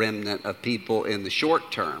marginalized remnant of people in the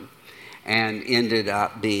short term, and ended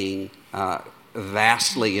up being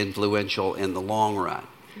vastly influential in the long run.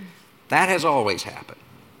 That has always happened.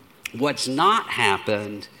 What's not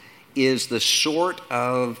happened is the sort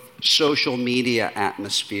of social media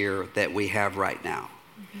atmosphere that we have right now.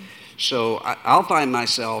 So I'll find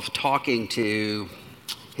myself talking to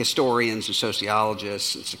historians and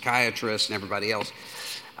sociologists and psychiatrists and everybody else.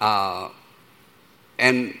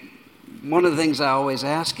 And one of the things I always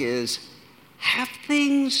ask is, have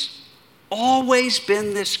things always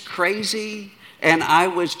been this crazy and I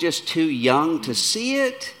was just too young to see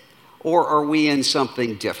it? Or are we in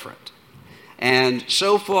something different? And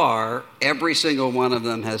so far, every single one of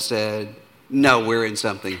them has said, no, we're in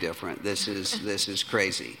something different. This is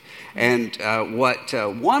crazy. And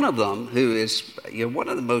one of them, who is one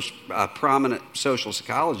of the most prominent social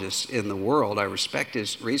psychologists in the world, I respect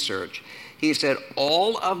his research, he said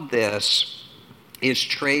all of this is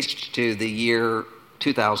traced to the year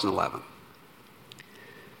 2011,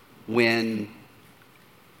 when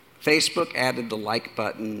Facebook added the like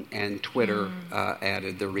button and Twitter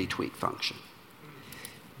added the retweet function.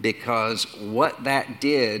 Because what that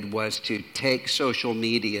did was to take social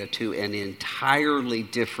media to an entirely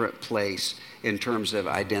different place in terms of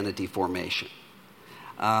identity formation.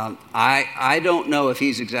 I don't know if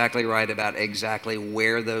he's exactly right about exactly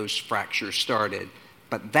where those fractures started,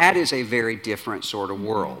 but that is a very different sort of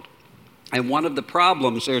world. And one of the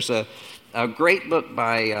problems, there's a great book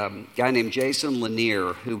by a guy named Jason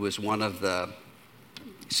Lanier, who was one of the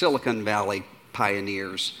Silicon Valley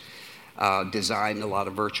pioneers, designed a lot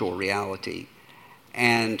of virtual reality.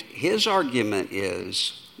 And his argument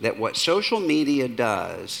is that what social media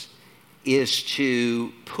does is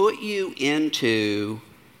to put you into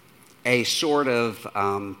a sort of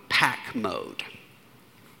pack mode,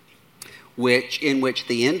 in which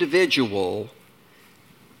the individual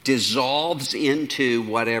dissolves into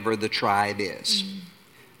whatever the tribe is.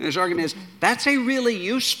 And his argument is that's a really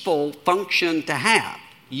useful function to have.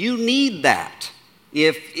 You need that.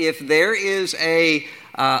 If there is a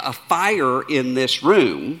fire in this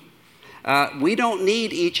room, we don't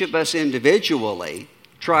need each of us individually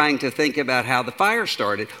trying to think about how the fire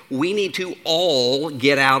started. We need to all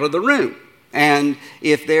get out of the room. And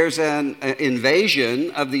if there's an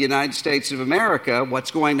invasion of the United States of America,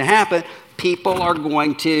 what's going to happen? People are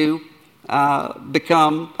going to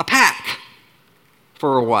become a pack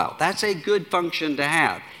for a while. That's a good function to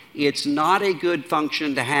have. It's not a good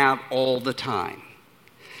function to have all the time.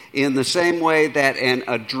 In the same way that an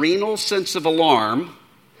adrenal sense of alarm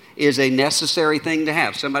is a necessary thing to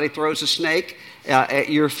have. Somebody throws a snake at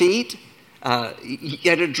your feet, an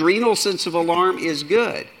adrenal sense of alarm is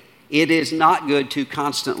good. It is not good to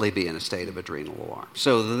constantly be in a state of adrenal alarm.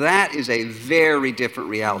 So that is a very different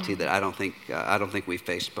reality that I don't think we've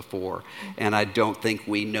faced before, and I don't think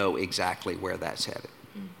we know exactly where that's headed.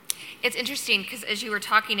 It's interesting because as you were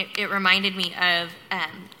talking, it reminded me of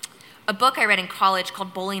a book I read in college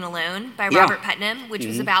called Bowling Alone by Robert Putnam, which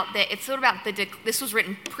was about this was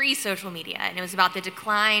written pre-social media, and it was about the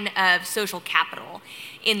decline of social capital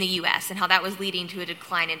in the U.S. and how that was leading to a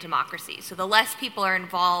decline in democracy. So the less people are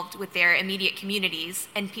involved with their immediate communities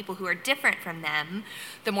and people who are different from them,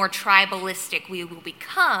 the more tribalistic we will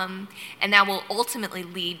become, and that will ultimately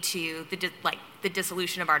lead to the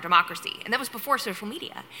dissolution of our democracy. And that was before social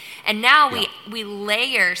media. And now we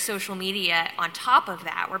layer social media on top of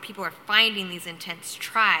that, where people are finding these intense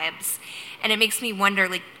tribes. And it makes me wonder,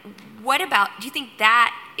 do you think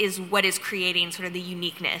that is what is creating sort of the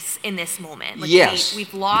uniqueness in this moment? Yes.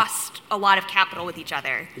 We've lost a lot of capital with each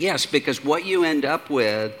other. Yes, because what you end up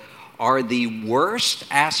with are the worst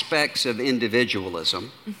aspects of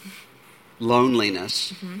individualism,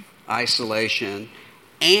 loneliness, isolation,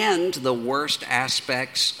 and the worst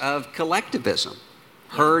aspects of collectivism,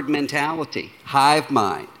 herd mentality, hive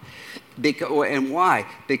mind. And why?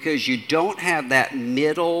 Because you don't have that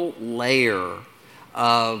middle layer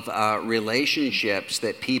of relationships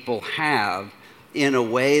that people have in a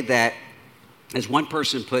way that, as one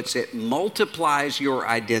person puts it, multiplies your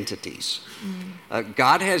identities.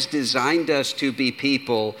 God has designed us to be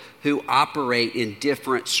people who operate in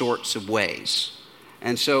different sorts of ways.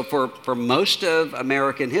 And so for most of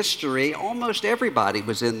American history, almost everybody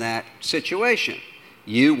was in that situation.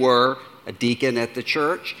 You were a deacon at the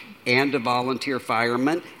church and a volunteer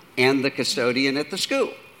fireman and the custodian at the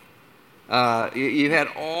school. You had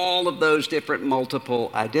all of those different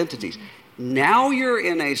multiple identities. Now you're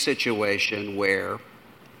in a situation where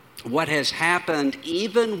what has happened,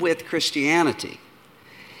 even with Christianity,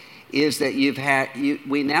 is that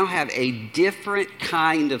we now have a different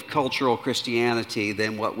kind of cultural Christianity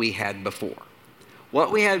than what we had before.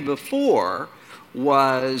 What we had before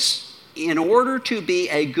was, in order to be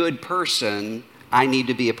a good person, I need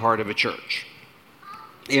to be a part of a church.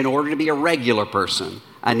 In order to be a regular person,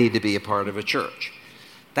 I need to be a part of a church.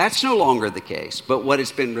 That's no longer the case, but what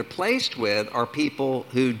it's been replaced with are people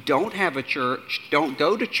who don't have a church, don't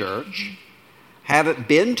go to church, haven't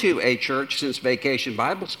been to a church since Vacation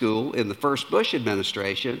Bible School in the first Bush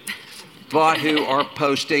administration, but who are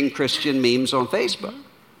posting Christian memes on Facebook.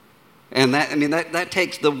 And that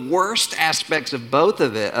takes the worst aspects of both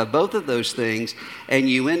of those things, and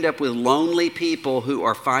you end up with lonely people who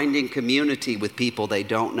are finding community with people they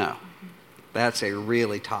don't know. That's a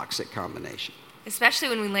really toxic combination. Especially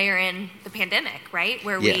when we layer in the pandemic, right?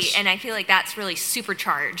 Yes. And I feel like that's really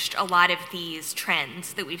supercharged a lot of these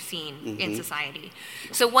trends that we've seen in society.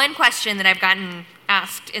 So one question that I've gotten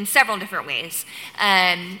asked in several different ways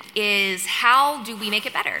is how do we make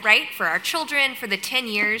it better, right? For our children, for the 10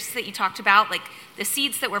 years that you talked about, like the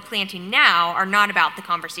seeds that we're planting now are not about the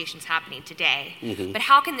conversations happening today, but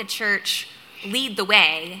how can the church lead the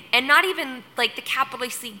way, and not even like the capital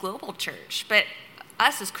C global church, but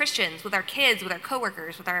us as Christians, with our kids, with our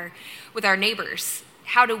coworkers, with our neighbors?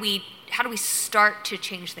 How do we start to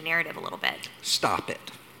change the narrative a little bit? Stop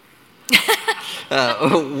it.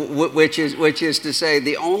 Which is to say,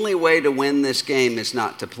 the only way to win this game is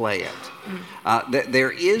not to play it.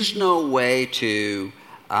 There is no way to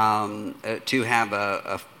have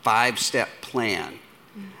a 5-step plan.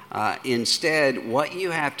 Instead, what you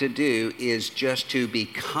have to do is just to be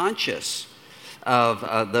conscious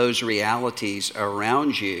of those realities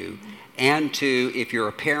around you, and to, if you're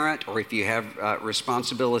a parent or if you have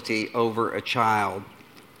responsibility over a child,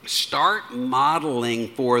 start modeling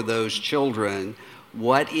for those children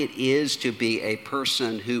what it is to be a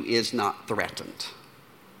person who is not threatened.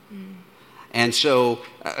 And so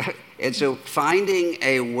finding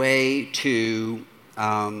a way to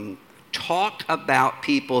talk about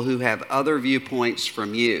people who have other viewpoints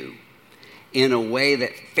from you in a way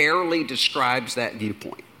that fairly describes that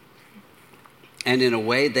viewpoint and in a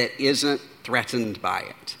way that isn't threatened by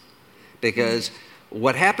it. Because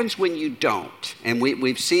what happens when you don't, and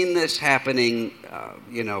we've seen this happening,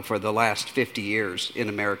 for the last 50 years in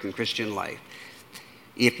American Christian life,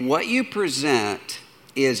 if what you present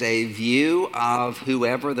is a view of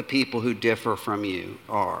whoever the people who differ from you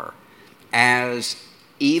are as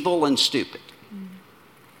evil and stupid,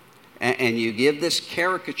 and you give this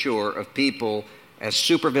caricature of people as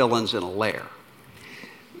supervillains in a lair,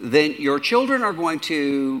 then your children are going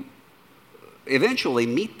to eventually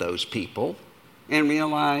meet those people and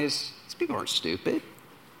realize these people aren't stupid.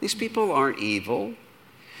 These people aren't evil.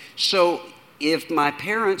 So if my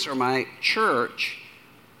parents or my church,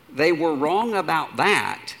 they were wrong about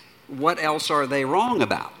that, what else are they wrong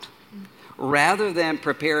about? Rather than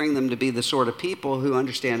preparing them to be the sort of people who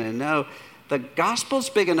understand and know the gospel's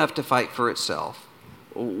big enough to fight for itself.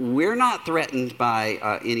 We're not threatened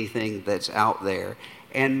by anything that's out there,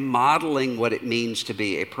 and modeling what it means to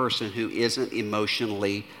be a person who isn't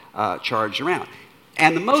emotionally charged around.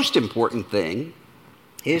 And the most important thing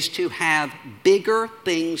is to have bigger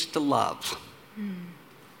things to love.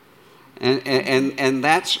 And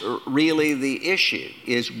that's really the issue,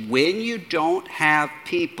 is when you don't have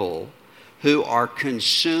people who are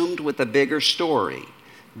consumed with a bigger story,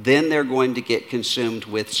 then they're going to get consumed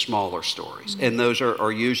with smaller stories. And those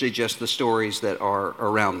are usually just the stories that are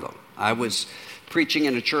around them. I was preaching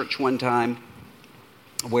in a church one time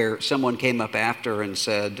where someone came up after and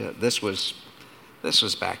said, this was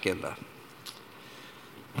back in the,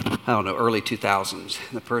 early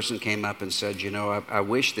 2000s. The person came up and said, I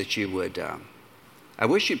wish that you would, I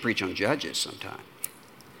wish you'd preach on Judges sometime.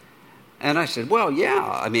 And I said, well,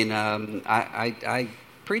 yeah. I mean, I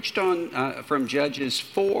preached on from Judges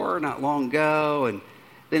 4 not long ago, and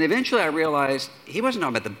then eventually I realized he wasn't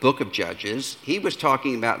talking about the book of Judges. He was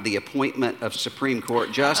talking about the appointment of Supreme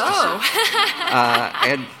Court justices.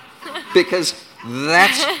 And because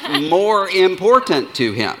that's more important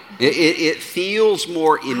to him. It feels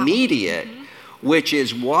more immediate, which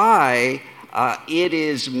is why it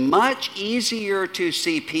is much easier to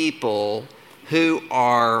see people who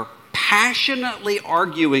are passionately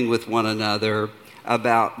arguing with one another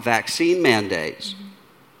about vaccine mandates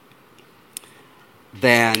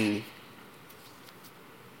than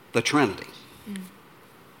the Trinity.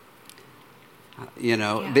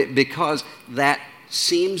 Because that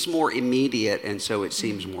seems more immediate, and so it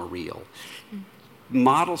seems more real.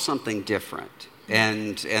 Model something different,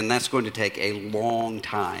 and that's going to take a long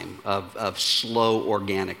time of slow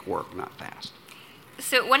organic work, not fast.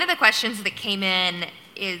 So one of the questions that came in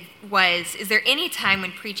is there any time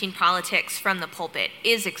when preaching politics from the pulpit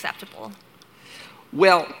is acceptable?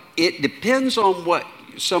 Well, it depends on what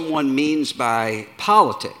someone means by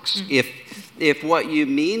politics. If what you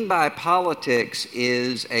mean by politics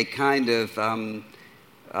is a kind of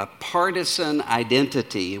a partisan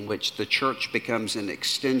identity in which the church becomes an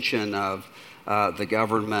extension of the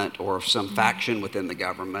government or some faction within the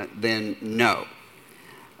government, then no.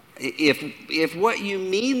 If what you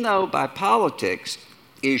mean, though, by politics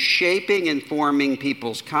is shaping and forming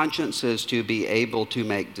people's consciences to be able to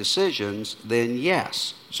make decisions, then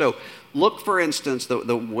yes. So look, for instance,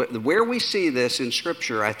 where we see this in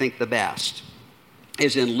Scripture, I think the best,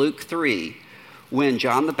 is in Luke 3, when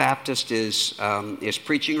John the Baptist is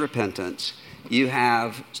preaching repentance. You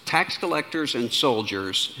have tax collectors and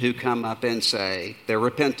soldiers who come up and say, they're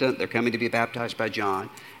repentant, they're coming to be baptized by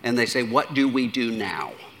John, and they say, what do we do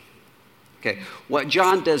now? Okay, what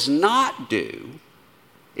John does not do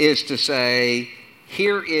is to say,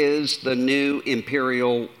 here is the new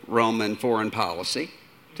imperial Roman foreign policy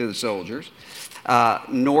to the soldiers,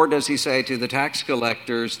 nor does he say to the tax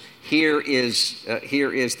collectors, here is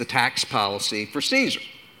the tax policy for Caesar.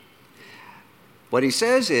 What he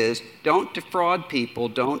says is, don't defraud people,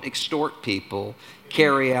 don't extort people,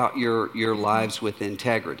 carry out your lives with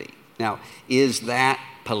integrity. Now, is that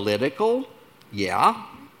political? Yeah,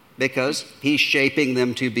 because he's shaping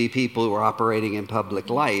them to be people who are operating in public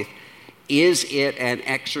life. Is it an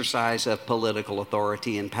exercise of political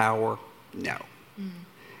authority and power? No.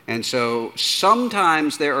 And so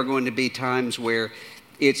sometimes there are going to be times where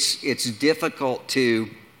it's difficult to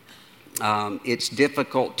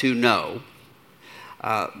know.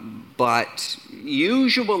 But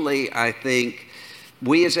usually, I think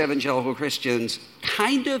we as evangelical Christians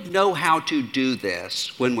kind of know how to do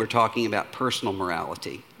this when we're talking about personal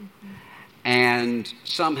morality, and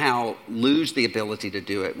somehow lose the ability to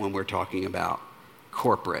do it when we're talking about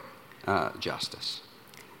corporate justice.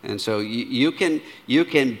 And so you can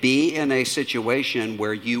be in a situation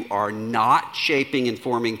where you are not shaping and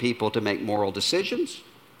forming people to make moral decisions,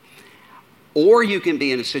 or you can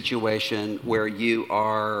be in a situation where you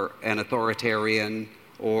are an authoritarian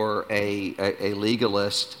or a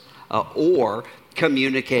legalist, or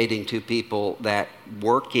communicating to people that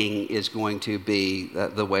working is going to be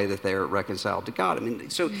the way that they're reconciled to God. I mean,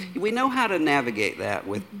 so we know how to navigate that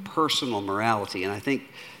with personal morality. And I think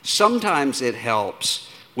sometimes it helps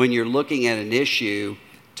when you're looking at an issue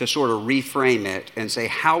to sort of reframe it and say,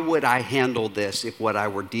 how would I handle this if what I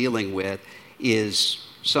were dealing with is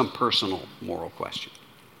some personal moral question?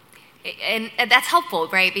 And that's helpful,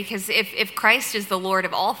 right? Because if Christ is the Lord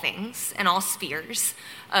of all things and all spheres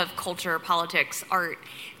of culture, politics, art,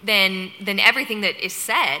 then everything that is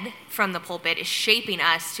said from the pulpit is shaping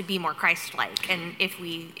us to be more Christ-like. And if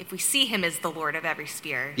we see him as the Lord of every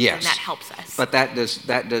sphere, yes, then that helps us. But that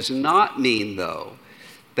does not mean, though,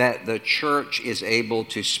 that the church is able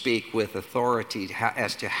to speak with authority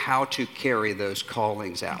as to how to carry those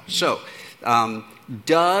callings out. So,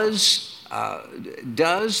 does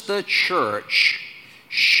the church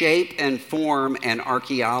shape and form an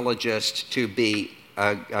archaeologist to be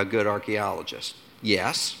a good archaeologist?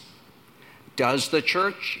 Yes. Does the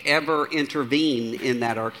church ever intervene in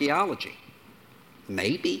that archaeology?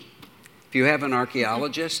 Maybe. If you have an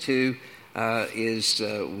archaeologist who is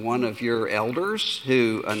one of your elders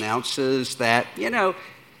who announces that,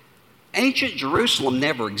 ancient Jerusalem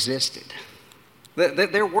never existed.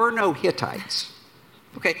 There were no Hittites.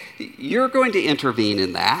 Okay, you're going to intervene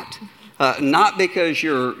in that, not because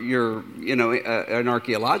you're an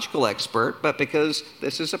archaeological expert, but because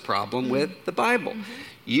this is a problem with the Bible.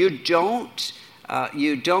 You don't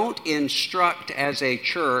instruct as a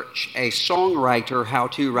church a songwriter how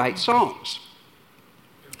to write songs.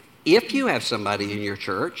 If you have somebody in your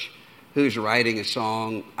church who's writing a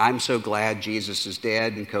song, "I'm so glad Jesus is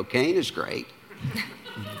dead and cocaine is great,"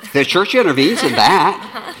 the church intervenes in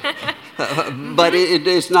that. But it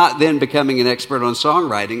is not then becoming an expert on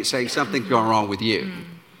songwriting. It's saying something's going wrong with you.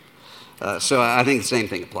 So I think the same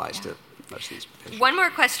thing applies to most of these petitions. One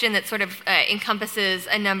more question that sort of encompasses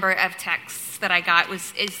a number of texts that I got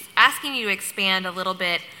is asking you to expand a little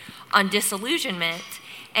bit on disillusionment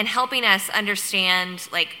and helping us understand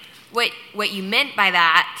what you meant by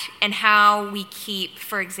that and how we keep,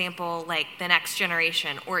 for example, the next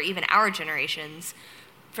generation or even our generations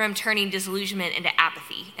from turning disillusionment into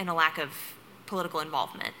apathy and a lack of political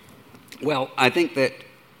involvement. Well, I think that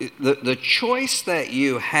the choice that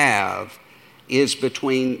you have is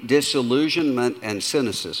between disillusionment and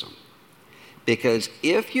cynicism. Because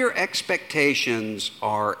if your expectations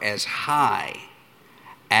are as high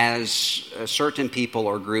as certain people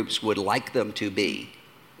or groups would like them to be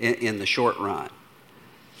in the short run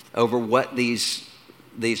over what these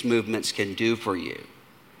movements can do for you,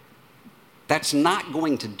 that's not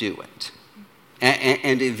going to do it.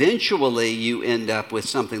 And eventually you end up with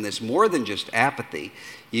something that's more than just apathy.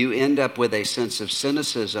 You end up with a sense of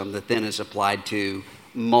cynicism that then is applied to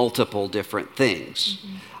multiple different things.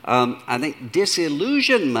 I think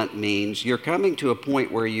disillusionment means you're coming to a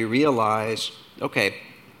point where you realize, okay,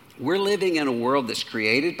 we're living in a world that's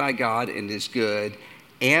created by God and is good,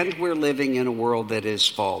 and we're living in a world that is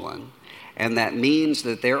fallen. And that means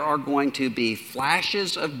that there are going to be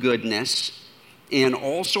flashes of goodness in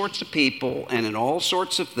all sorts of people and in all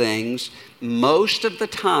sorts of things. Most of the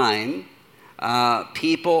time,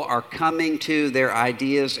 people are coming to their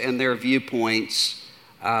ideas and their viewpoints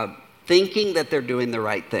thinking that they're doing the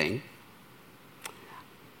right thing.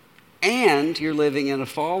 And you're living in a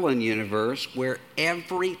fallen universe where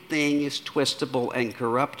everything is twistable and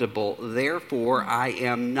corruptible. Therefore, I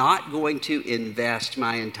am not going to invest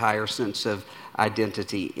my entire sense of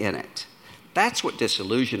identity in it. That's what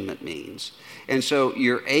disillusionment means. And so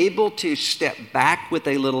you're able to step back with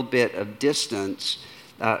a little bit of distance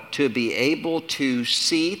to be able to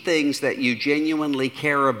see things that you genuinely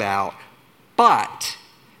care about, but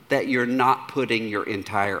that you're not putting your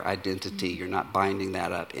entire identity, you're not binding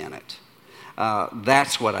that up in it.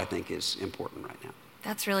 That's what I think is important right now.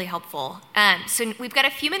 That's really helpful. So we've got a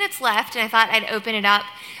few minutes left, and I thought I'd open it up.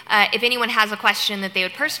 If anyone has a question that they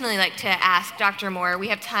would personally like to ask Dr. Moore, we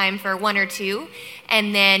have time for one or two,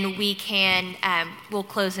 and then we'll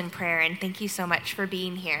close in prayer. And thank you so much for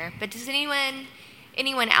being here. But does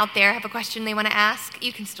anyone out there have a question they want to ask?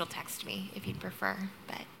 You can still text me if you'd prefer.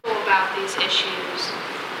 But about these issues,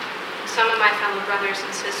 some of my fellow brothers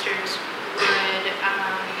and sisters would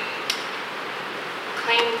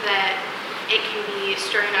claim that it can be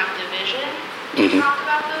stirring up division to talk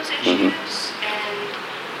about those issues, and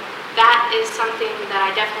that is something that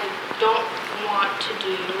I definitely don't want to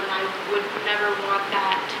do, and I would never want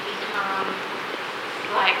that to become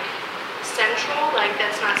like central. Like,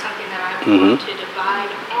 that's not something that I would want to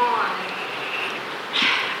divide on.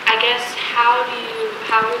 I guess how would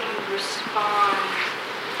you respond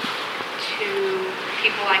to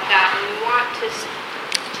people like that when you want to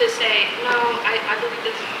say, no, I believe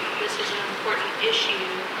this is an important issue,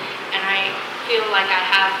 and I feel like I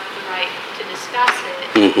have the right to discuss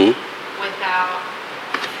it without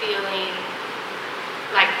feeling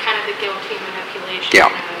like kind of the guilty manipulation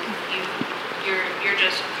of you're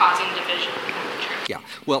just causing division in the church. Yeah.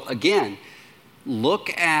 Well, again, look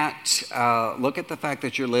at the fact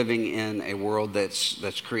that you're living in a world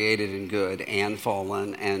that's created and good and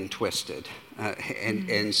fallen and twisted,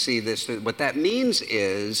 and see this. What that means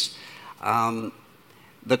is,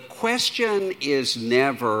 the question is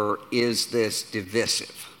never, is this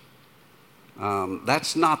divisive?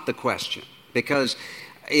 That's not the question, because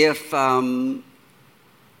if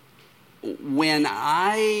when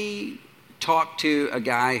I talk to a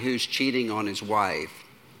guy who's cheating on his wife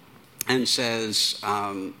and says,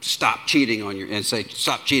 stop cheating on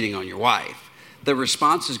your wife, the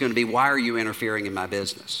response is going to be, why are you interfering in my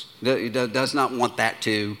business? Does not want that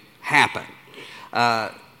to happen.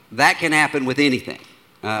 That can happen with anything.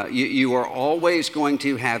 You are always going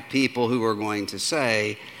to have people who are going to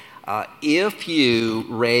say, if you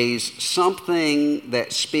raise something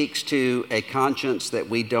that speaks to a conscience that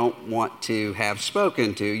we don't want to have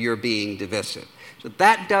spoken to, you're being divisive. So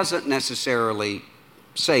that doesn't necessarily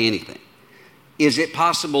say anything. Is it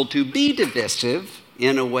possible to be divisive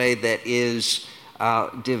in a way that is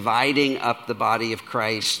dividing up the body of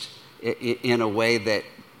Christ in a way that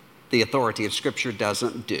the authority of Scripture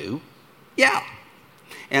doesn't do? Yeah.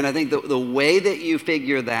 And I think the way that you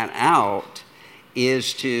figure that out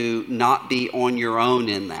is to not be on your own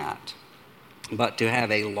in that, but to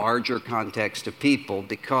have a larger context of people,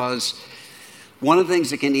 because one of the things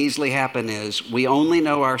that can easily happen is we only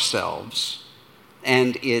know ourselves,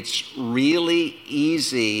 and it's really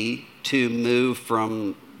easy to move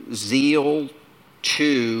from zeal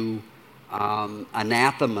to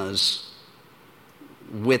anathemas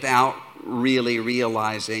without really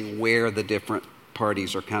realizing where the different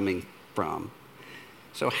parties are coming from.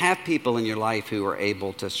 So have people in your life who are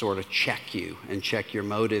able to sort of check you and check your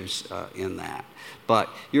motives in that. But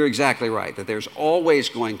you're exactly right, that there's always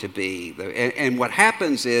going to be, and what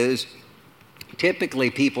happens is typically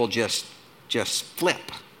people just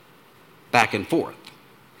flip back and forth.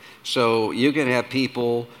 So you can have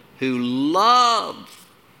people who love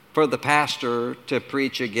for the pastor to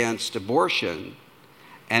preach against abortion,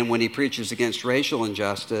 and when he preaches against racial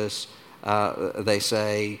injustice, they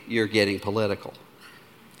say, you're getting political.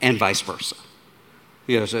 And vice versa.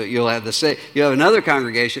 So you'll have another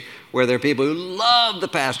congregation where there are people who love the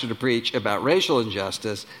pastor to preach about racial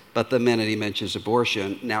injustice, but the minute he mentions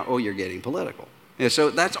abortion, now, you're getting political. So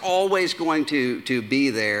that's always going to be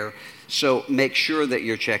there. So make sure that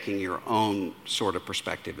you're checking your own sort of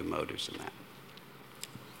perspective and motives in that.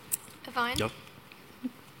 Yvonne? Yep.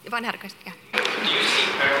 Yvonne had a question. Yeah. Do you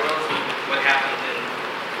see parallels with what happened in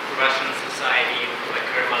Russian society, like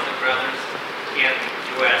Karamazov brothers, in the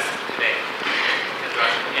U.S. today, in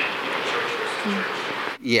Russia, in church versus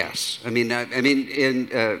church? Yes, I mean,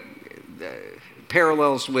 in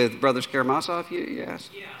parallels with Brothers Karamazov, you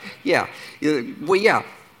asked? Yeah. Well, yeah,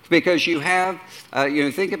 because you have,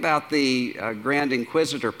 think about the Grand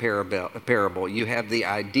Inquisitor parable. You have the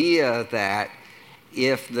idea that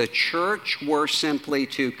if the church were simply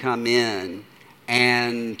to come in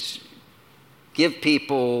and give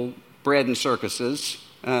people bread and circuses,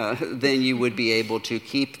 then you would be able to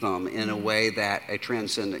keep them in a way that a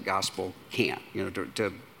transcendent gospel can't,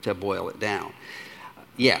 to boil it down.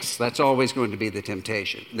 Yes, that's always going to be the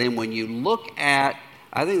temptation. Then when you look at,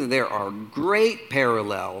 I think that there are great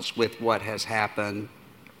parallels with what has happened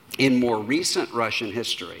in more recent Russian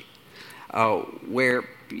history, where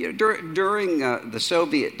during the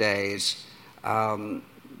Soviet days,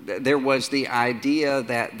 there was the idea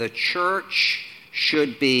that the church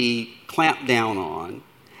should be clamped down on,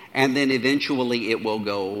 and then eventually it will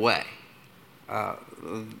go away.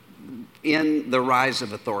 In the rise of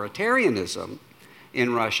authoritarianism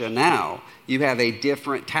in Russia now, you have a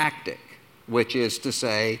different tactic, which is to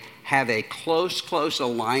say, have a close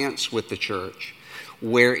alliance with the church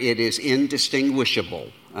where it is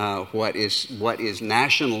indistinguishable what is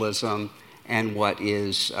nationalism and what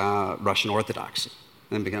is Russian Orthodoxy.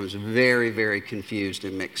 then becomes very, very confused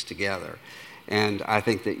and mixed together. And I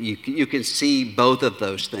think that you can see both of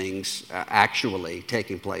those things actually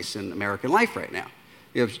taking place in American life right now.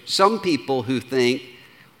 You have some people who think,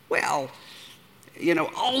 well,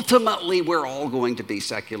 ultimately we're all going to be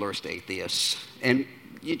secularist atheists. And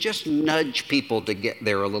you just nudge people to get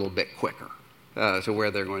there a little bit quicker to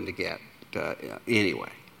where they're going to get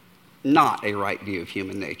anyway. Not a right view of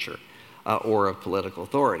human nature or of political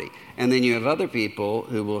authority. And then you have other people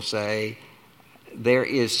who will say there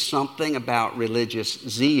is something about religious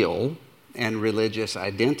zeal and religious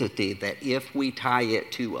identity that if we tie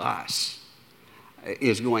it to us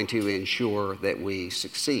is going to ensure that we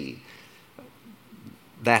succeed.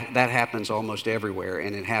 That happens almost everywhere,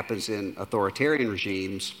 and it happens in authoritarian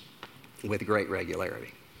regimes with great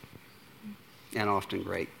regularity and often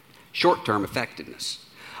great short-term effectiveness,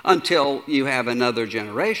 until you have another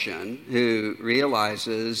generation who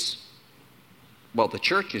realizes, well, the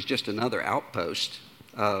church is just another outpost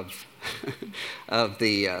of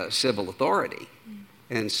the civil authority.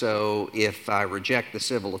 And so if I reject the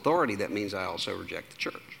civil authority, that means I also reject the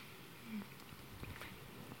church.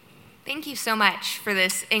 Thank you so much for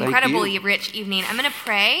this incredibly rich evening. I'm going to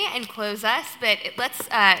pray and close us, but let's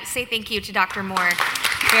say thank you to Dr. Moore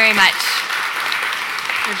very much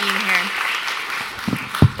for being here.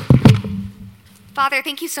 Father,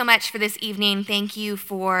 thank you so much for this evening. Thank you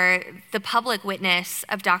for the public witness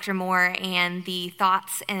of Dr. Moore and the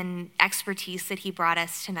thoughts and expertise that he brought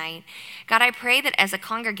us tonight. God, I pray that as a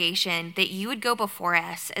congregation that you would go before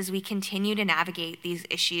us as we continue to navigate these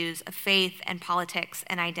issues of faith and politics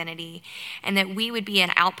and identity, and that we would be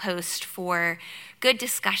an outpost for good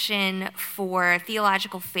discussion, for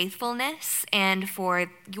theological faithfulness, and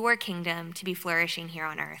for your kingdom to be flourishing here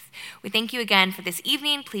on earth. We thank you again for this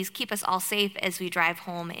evening. Please keep us all safe as we drive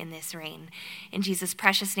home in this rain. In Jesus'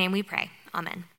 precious name we pray. Amen.